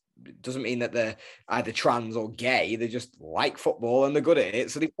footballers, doesn't mean that they're either trans or gay. They just like football and they're good at it,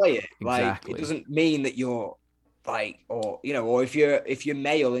 so they play it. Like it doesn't mean that you're like, or you know, or if you're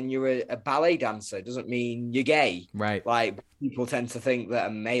male and you're a ballet dancer, it doesn't mean you're gay. Right. Like people tend to think that a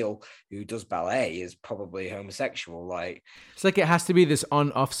male who does ballet is probably homosexual. Like it's like it has to be this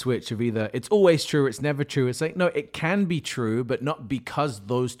on-off switch of either it's always true, it's never true. It's like, no, it can be true, but not because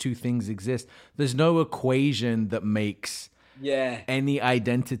those two things exist. There's no equation that makes any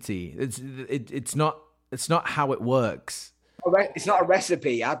identity. It's not how it works. It's not a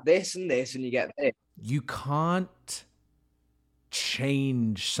recipe. Add this and this and you get this. You can't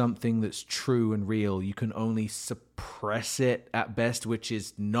change something that's true and real. You can only suppress it at best, which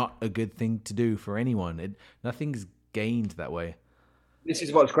is not a good thing to do for anyone. Nothing's gained that way. This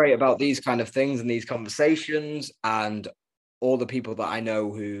is what's great about these kind of things and these conversations, and all the people that I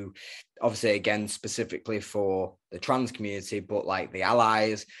know who, obviously, again, specifically for the trans community, but like the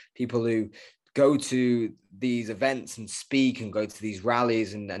allies, people who go to these events and speak and go to these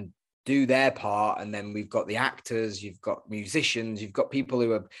rallies and do their part. And then we've got the actors, you've got musicians, you've got people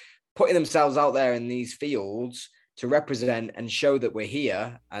who are putting themselves out there in these fields to represent and show that we're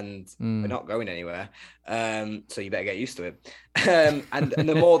here and we're not going anywhere. So you better get used to it. And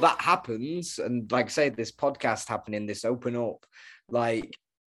the more that happens, and like I say, this podcast happening, this open up, like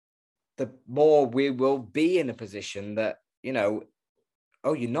the more we will be in a position that, you know,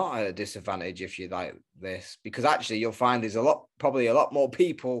 oh, you're not at a disadvantage if you like this, because actually you'll find there's probably a lot more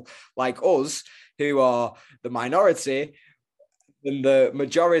people like us who are the minority than the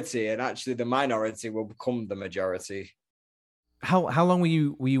majority, and actually the minority will become the majority. How long were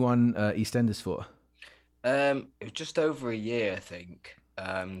you on EastEnders for? It was just over a year, I think.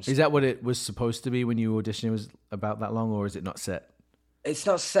 Is that what it was supposed to be when you auditioned? It was about that long, or is it not set? It's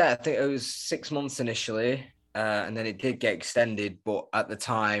not set. I think it was 6 months initially. And then it did get extended, but at the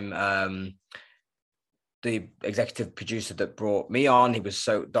time, the executive producer that brought me on, he was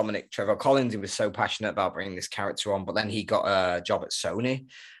Dominic Trevor Collins, he was so passionate about bringing this character on, but then he got a job at Sony,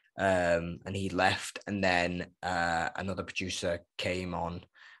 and he left, and then another producer came on,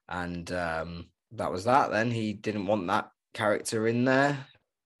 and that was that. Then he didn't want that character in there.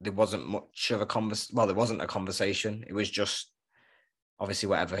 There wasn't much of a there wasn't a conversation. It was just obviously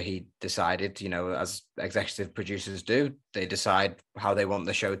whatever he decided, you know, as executive producers do, they decide how they want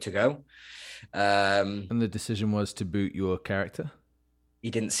the show to go. And the decision was to boot your character?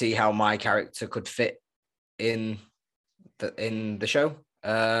 He didn't see how my character could fit in the show.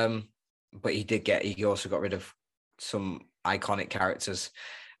 But he also got rid of some iconic characters.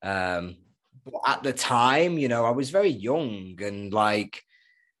 But at the time, you know, I was very young, and like,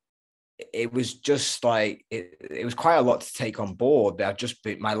 it was just like it was quite a lot to take on board.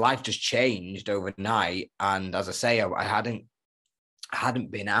 My life just changed overnight, and as I say, I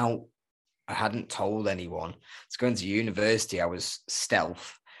hadn't been out, I hadn't told anyone. I was going to university. I was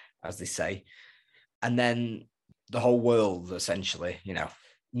stealth, as they say, and then the whole world essentially, you know,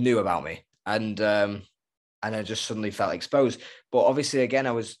 knew about me, and I just suddenly felt exposed. But obviously, again,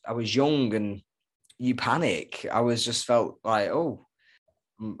 I was young, and you panic. I was just felt like, oh,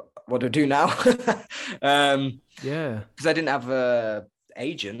 what do I do now? Because I didn't have a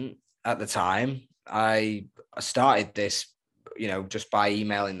agent at the time. I started this, you know, just by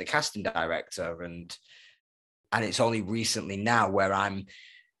emailing the casting director, and it's only recently now where I'm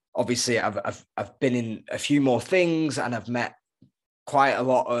obviously I've been in a few more things, and I've met quite a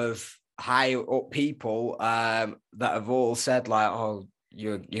lot of high up people that have all said like, oh,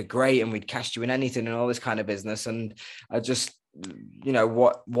 you're great, and we'd cast you in anything and all this kind of business. And I just, you know,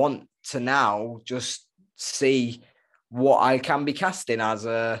 want to now just see what I can be casting as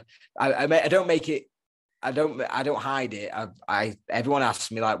I don't make it. I don't hide it. Everyone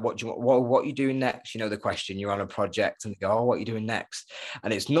asks me like, what are you doing next? You know, the question, you're on a project and they go, oh, what are you doing next?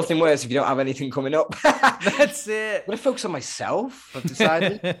 And it's nothing worse if you don't have anything coming up. That's it. I'm going to focus on myself. I've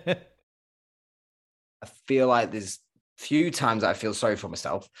decided. I feel like there's few times that I feel sorry for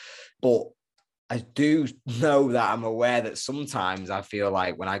myself, but I do know that I'm aware that sometimes I feel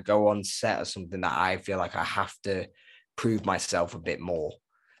like when I go on set or something that I feel like I have to prove myself a bit more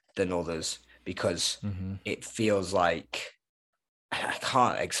than others, because it feels like, I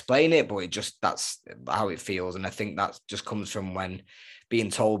can't explain it, but that's how it feels. And I think that just comes from when being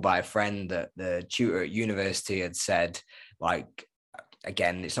told by a friend that the tutor at university had said, like,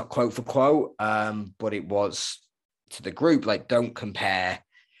 again, it's not quote for quote, but it was to the group, like, don't compare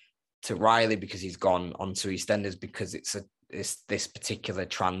to Riley because he's gone onto EastEnders because it's this particular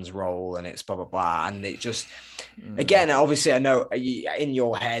trans role and it's blah, blah, blah. And it just, again, obviously I know in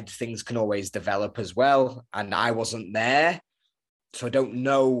your head, things can always develop as well. And I wasn't there, so I don't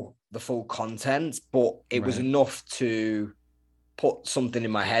know the full content, but it was enough to put something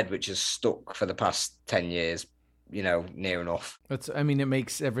in my head, which has stuck for the past 10 years, near enough. It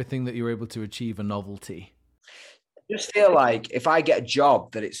makes everything that you're able to achieve a novelty. I just feel like if I get a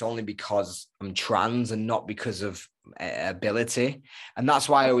job, that it's only because I'm trans and not because of ability. And that's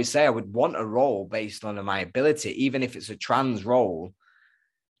why I always say I would want a role based on my ability, even if it's a trans role,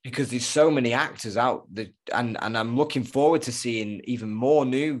 because there's so many actors out there, and I'm looking forward to seeing even more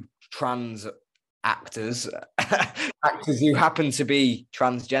new trans actors who happen to be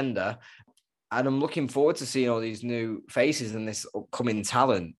transgender. And I'm looking forward to seeing all these new faces and this upcoming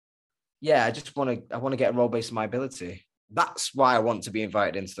talent. Yeah, I want to get a role based on my ability. That's why I want to be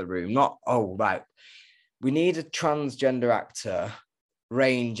invited into the room. Not, we need a transgender actor,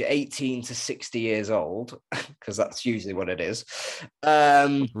 range 18 to 60 years old, because that's usually what it is.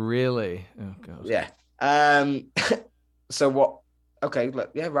 Really? Oh, God. Yeah. So what? Okay,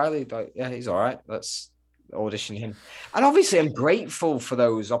 Riley, he's all right. Let's audition him. And obviously, I'm grateful for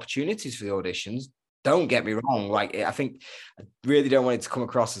those opportunities for the auditions. Don't get me wrong. Like, I think I really don't want it to come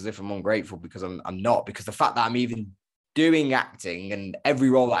across as if I'm ungrateful, because I'm not. Because the fact that I'm even doing acting and every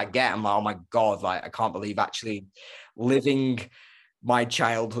role that I get, I'm like, oh my God, like, I can't believe actually living my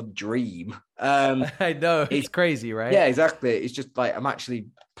childhood dream. I know, it's crazy, right? Yeah, exactly. It's just like I'm actually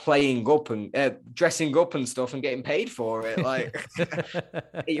playing up and dressing up and stuff and getting paid for it. Like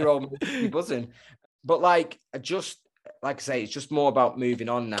 8-year-old me buzzing. But like I say, it's just more about moving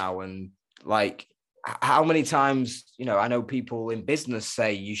on now. And like, how many times, I know people in business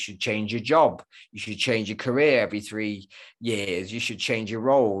say you should change your job, you should change your career every 3 years, you should change your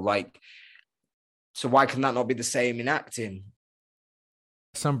role. Like, so why can that not be the same in acting?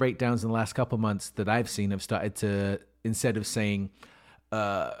 Some breakdowns in the last couple of months that I've seen have started to, instead of saying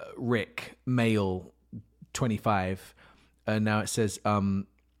Rick, male, 25, now it says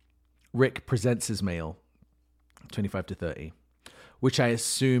Rick presents as male, 25 to 30, which I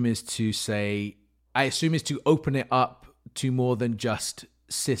assume is to open it up to more than just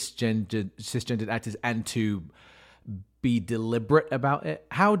cisgendered actors and to be deliberate about it.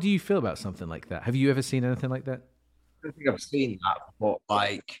 How do you feel about something like that? Have you ever seen anything like that? I don't think I've seen that,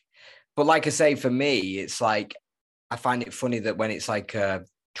 but like I say, for me, it's like, I find it funny that when it's like a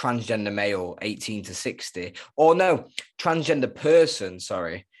transgender male, 18 to 60, or no, transgender person,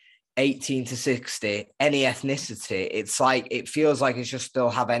 18 to 60, any ethnicity, it's like, it feels like it's just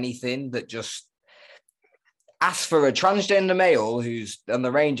still have anything that just asks for a transgender male who's on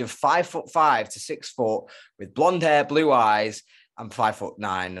the range of 5'5" to 6 foot with blonde hair, blue eyes. I'm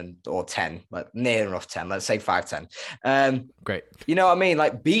 5'9" or 10, like near enough 10. Let's say 5'10". Great. You know what I mean?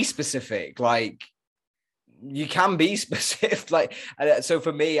 Like, be specific. Like, you can be specific. Like, so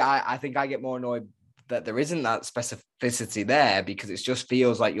for me, I think I get more annoyed that there isn't that specificity there, because it just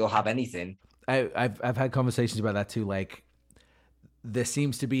feels like you'll have anything. I've had conversations about that too. Like, there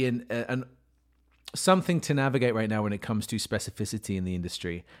seems to be an something to navigate right now when it comes to specificity in the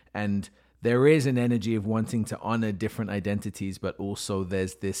industry, and there is an energy of wanting to honor different identities, but also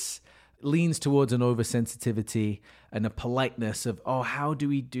there's this leans towards an oversensitivity and a politeness of, how do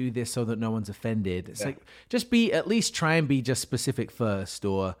we do this so that no one's offended? It's like, at least try and be just specific first.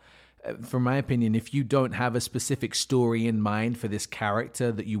 Or from my opinion, if you don't have a specific story in mind for this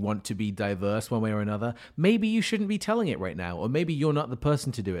character that you want to be diverse one way or another, maybe you shouldn't be telling it right now. Or maybe you're not the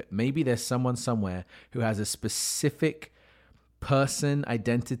person to do it. Maybe there's someone somewhere who has a specific person,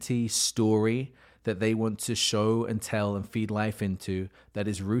 identity, story that they want to show and tell and feed life into, that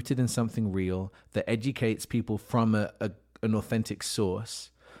is rooted in something real, that educates people from an authentic source,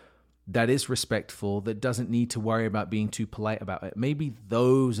 that is respectful, that doesn't need to worry about being too polite about it. Maybe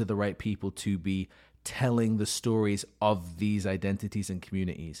those are the right people to be telling the stories of these identities and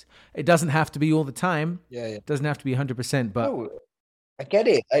communities. It doesn't have to be all the time. Yeah. It doesn't have to be 100%, but... No, I get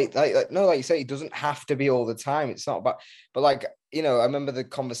it. Like you say, it doesn't have to be all the time. It's not about, but like, I remember the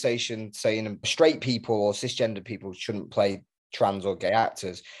conversation saying straight people or cisgender people shouldn't play trans or gay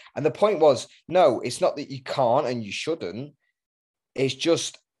actors. And the point was, no, it's not that you can't and you shouldn't. It's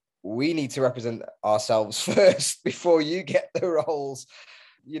just, we need to represent ourselves first before you get the roles.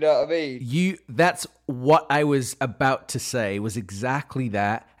 You know what I mean? That's what I was about to say, was exactly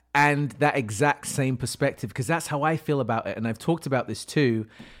that. And that exact same perspective, because that's how I feel about it. And I've talked about this too.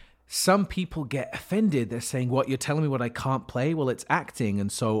 some people get offended. They're saying, what, you're telling me what I can't play? Well, it's acting.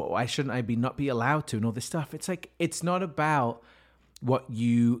 And so why shouldn't I not be allowed to, and all this stuff? It's like, it's not about what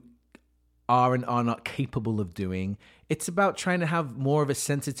you are and are not capable of doing. It's about trying to have more of a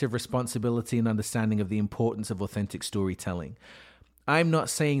sensitive responsibility and understanding of the importance of authentic storytelling. I'm not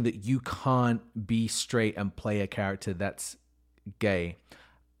saying that you can't be straight and play a character that's gay.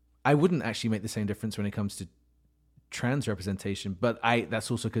 I wouldn't actually make the same difference when it comes to trans representation, but that's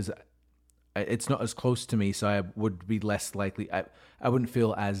also because it's not as close to me, so I would be less likely. I wouldn't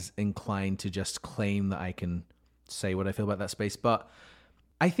feel as inclined to just claim that I can say what I feel about that space. But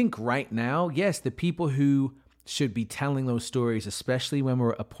I think right now, yes, the people who should be telling those stories, especially when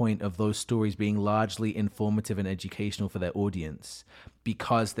we're at a point of those stories being largely informative and educational for their audience,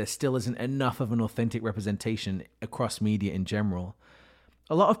 because there still isn't enough of an authentic representation across media in general.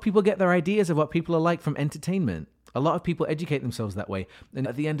 A lot of people get their ideas of what people are like from entertainment. A lot of people educate themselves that way. And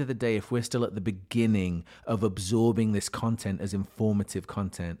at the end of the day, if we're still at the beginning of absorbing this content as informative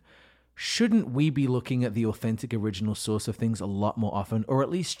content, shouldn't we be looking at the authentic original source of things a lot more often, or at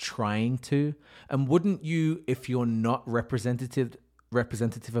least trying to? And wouldn't you, if you're not representative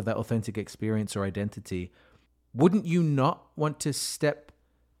of that authentic experience or identity, wouldn't you not want to step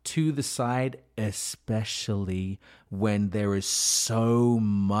to the side, especially when there is so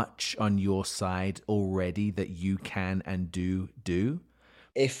much on your side already that you can and do?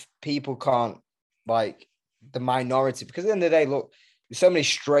 If people can't, like, the minority, because at the end of the day, look, there's so many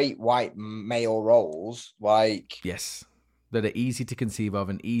straight white male roles, like, yes, that are easy to conceive of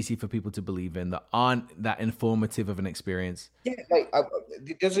and easy for people to believe in, that aren't that informative of an experience. Yeah, like,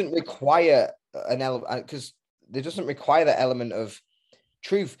 it doesn't require an element, because it doesn't require that element of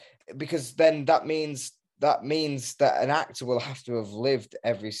truth, because then that means that an actor will have to have lived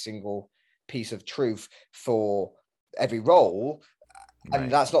every single piece of truth for every role, and Right.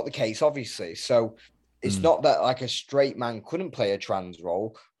 that's not the case, obviously. So it's not that, like, a straight man couldn't play a trans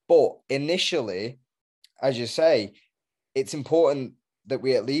role, but initially, as you say, it's important that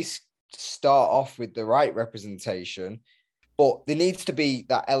we at least start off with the right representation, but there needs to be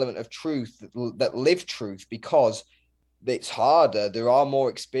that element of truth, that live truth, because it's harder. There are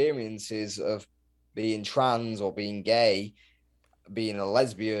more experiences of being trans or being gay, being a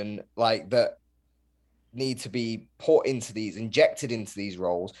lesbian, like, that need to be injected into these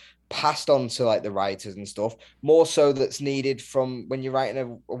roles, passed on to, like, the writers and stuff, more so that's needed from when you're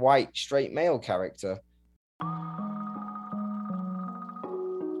writing a white straight male character.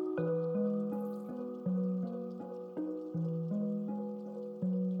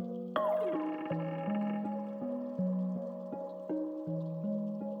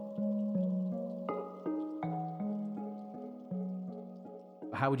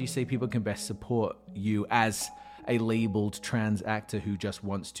 How would you say people can best support you as a labeled trans actor who just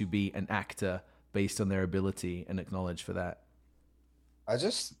wants to be an actor based on their ability and acknowledged for that? I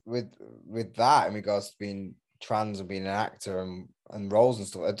just, with that, in regards to being trans and being an actor and roles and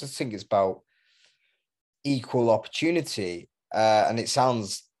stuff, I just think it's about equal opportunity. And it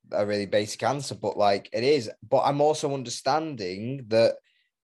sounds a really basic answer, but, like, it is. But I'm also understanding that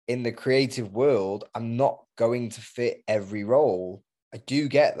in the creative world, I'm not going to fit every role. I do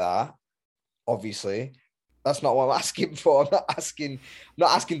get that, obviously. That's not what I'm asking for. I'm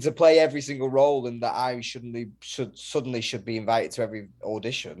not asking to play every single role, and that I should be invited to every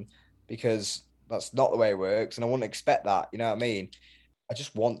audition, because that's not the way it works. And I wouldn't expect that. You know what I mean? I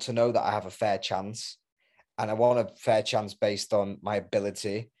just want to know that I have a fair chance, and I want a fair chance based on my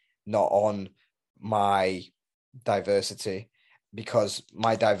ability, not on my diversity, because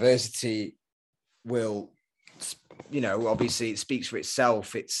my diversity will, obviously it speaks for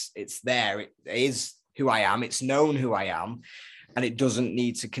itself. It's there. It is who I am. It's known who I am, and it doesn't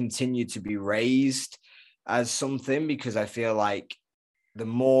need to continue to be raised as something, because I feel like the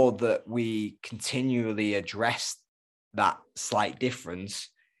more that we continually address that slight difference,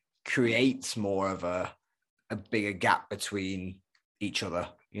 creates more of a bigger gap between each other.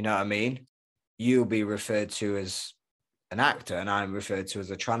 You know what I mean? You'll be referred to as an actor, and I'm referred to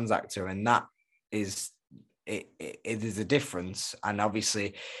as a trans actor, and that is it is a difference. And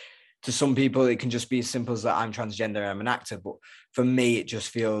obviously, to some people, it can just be as simple as that I'm transgender and I'm an actor. But for me, it just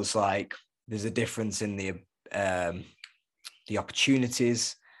feels like there's a difference in the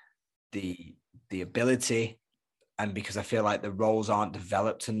opportunities, the ability, and because I feel like the roles aren't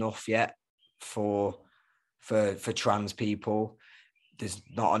developed enough yet for trans people. There's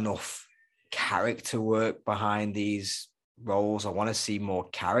not enough character work behind these roles. I want to see more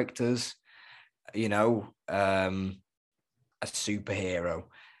characters, a superhero,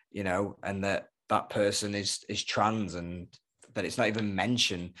 and that person is trans, and that it's not even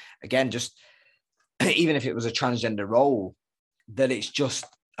mentioned. Again, just even if it was a transgender role, that it's just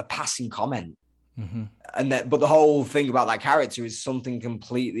a passing comment. Mm-hmm. But the whole thing about that character is something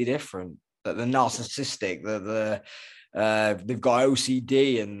completely different. That they're narcissistic, that they've got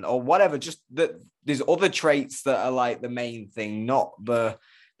OCD or whatever. Just that there's other traits that are like the main thing, not the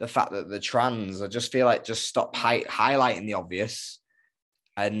fact that they're trans. I just feel like just stop highlighting the obvious,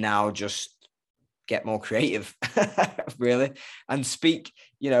 and now just get more creative, really, and speak.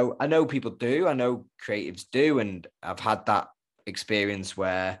 I know people do. I know creatives do, and I've had that experience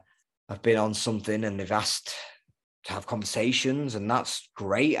where I've been on something and they've asked to have conversations, and that's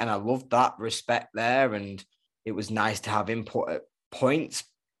great. And I love that respect there. And it was nice to have input at points,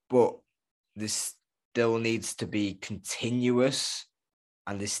 but this still needs to be continuous,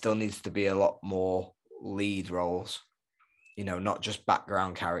 and there still needs to be a lot more lead roles, not just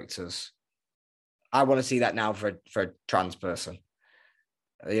background characters. I want to see that now for a trans person.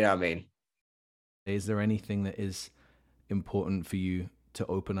 You know what I mean? Is there anything that is important for you to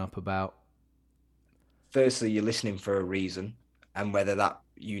open up about? Firstly, you're listening for a reason, and whether that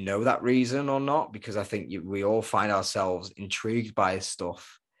that reason or not, because I think we all find ourselves intrigued by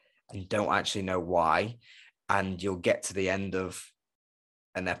stuff and don't actually know why. And you'll get to the end of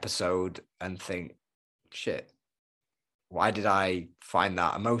an episode and think, shit, why did I find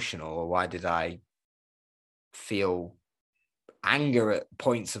that emotional? Or why did I feel anger at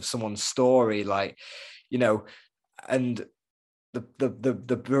points of someone's story? And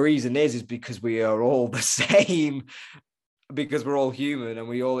the reason is because we are all the same, because we're all human and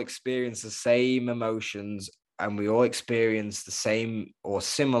we all experience the same emotions, and we all experience the same or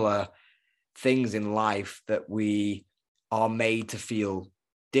similar things in life, that we are made to feel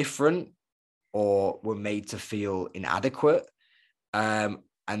different, or we're made to feel inadequate, and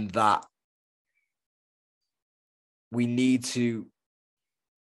that we need to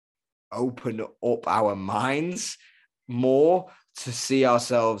open up our minds more to see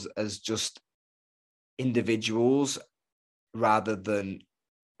ourselves as just individuals, rather than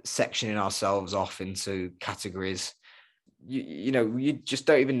sectioning ourselves off into categories. You just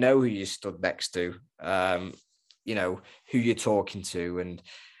don't even know who you stood next to, who you're talking to. And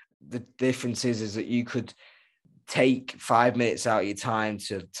the difference is that you could take 5 minutes out of your time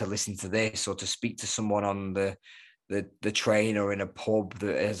to listen to this, or to speak to someone on the train or in a pub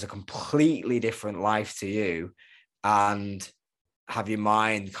that has a completely different life to you, and have your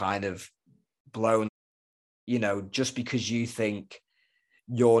mind kind of blown, just because you think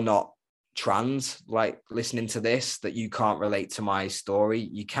you're not trans, like listening to this, that you can't relate to my story.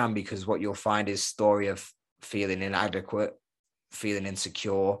 You can, because what you'll find is story of feeling inadequate, feeling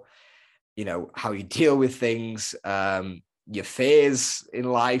insecure, how you deal with things, your fears in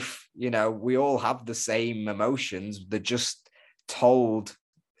life. We all have the same emotions. They're just told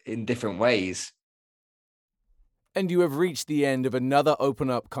in different ways. And you have reached the end of another Open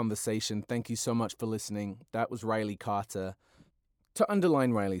Up conversation. Thank you so much for listening. That was Riley Carter. To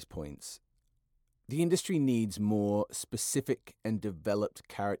underline Riley's points, the industry needs more specific and developed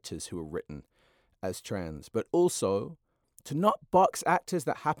characters who are written as trans, but also to not box actors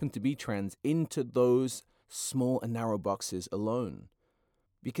that happen to be trans into those small and narrow boxes alone.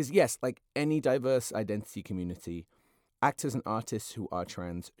 Because yes, like any diverse identity community, actors and artists who are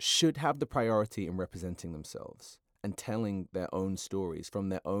trans should have the priority in representing themselves and telling their own stories from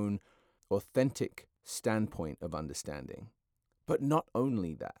their own authentic standpoint of understanding. But not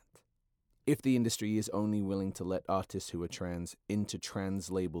only that. If the industry is only willing to let artists who are trans into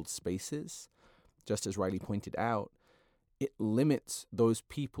trans-labeled spaces, just as Riley pointed out, it limits those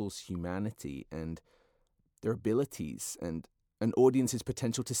people's humanity and their abilities and an audience's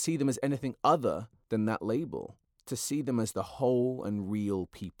potential to see them as anything other than that label, to see them as the whole and real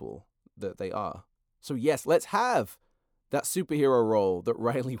people that they are. So yes, let's have that superhero role that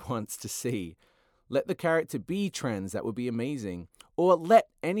Riley wants to see. Let the character be trans, that would be amazing. Or let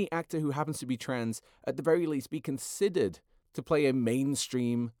any actor who happens to be trans, at the very least, be considered to play a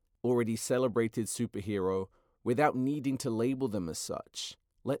mainstream, already celebrated superhero without needing to label them as such.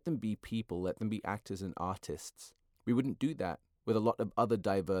 Let them be people, let them be actors and artists. We wouldn't do that with a lot of other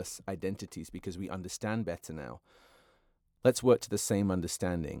diverse identities because we understand better now. Let's work to the same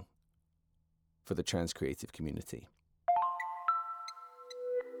understanding for the trans creative community.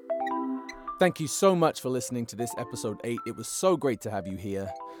 Thank you so much for listening to this episode 8. It was so great to have you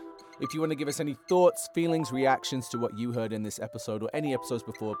here. If you want to give us any thoughts, feelings, reactions to what you heard in this episode or any episodes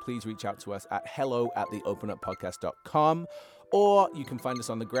before, please reach out to us at hello@theopenuppodcast.com. Or you can find us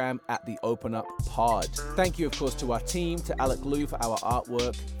on the gram at The Open Up Pod. Thank you, of course, to our team, to Alec Liu for our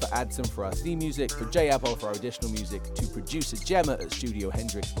artwork, for Adson for our theme music, for Jay Abel for our additional music, to producer Gemma at Studio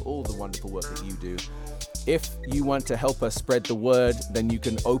Hendrix for all the wonderful work that you do. If you want to help us spread the word, then you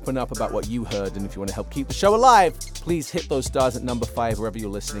can open up about what you heard. And if you want to help keep the show alive, please hit those stars at number 5 wherever you're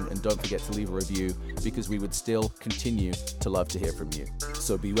listening. And don't forget to leave a review, because we would still continue to love to hear from you.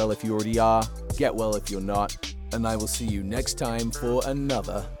 So be well if you already are, get well if you're not. And I will see you next time for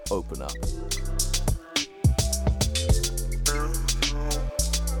another Open Up.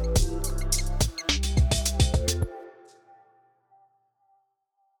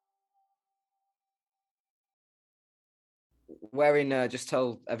 Just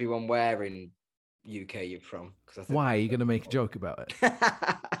tell everyone where in UK you're from. Why? Are you going to make a joke about it?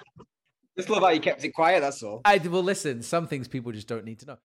 Just love how you kept it quiet, that's all. Well, listen, some things people just don't need to know.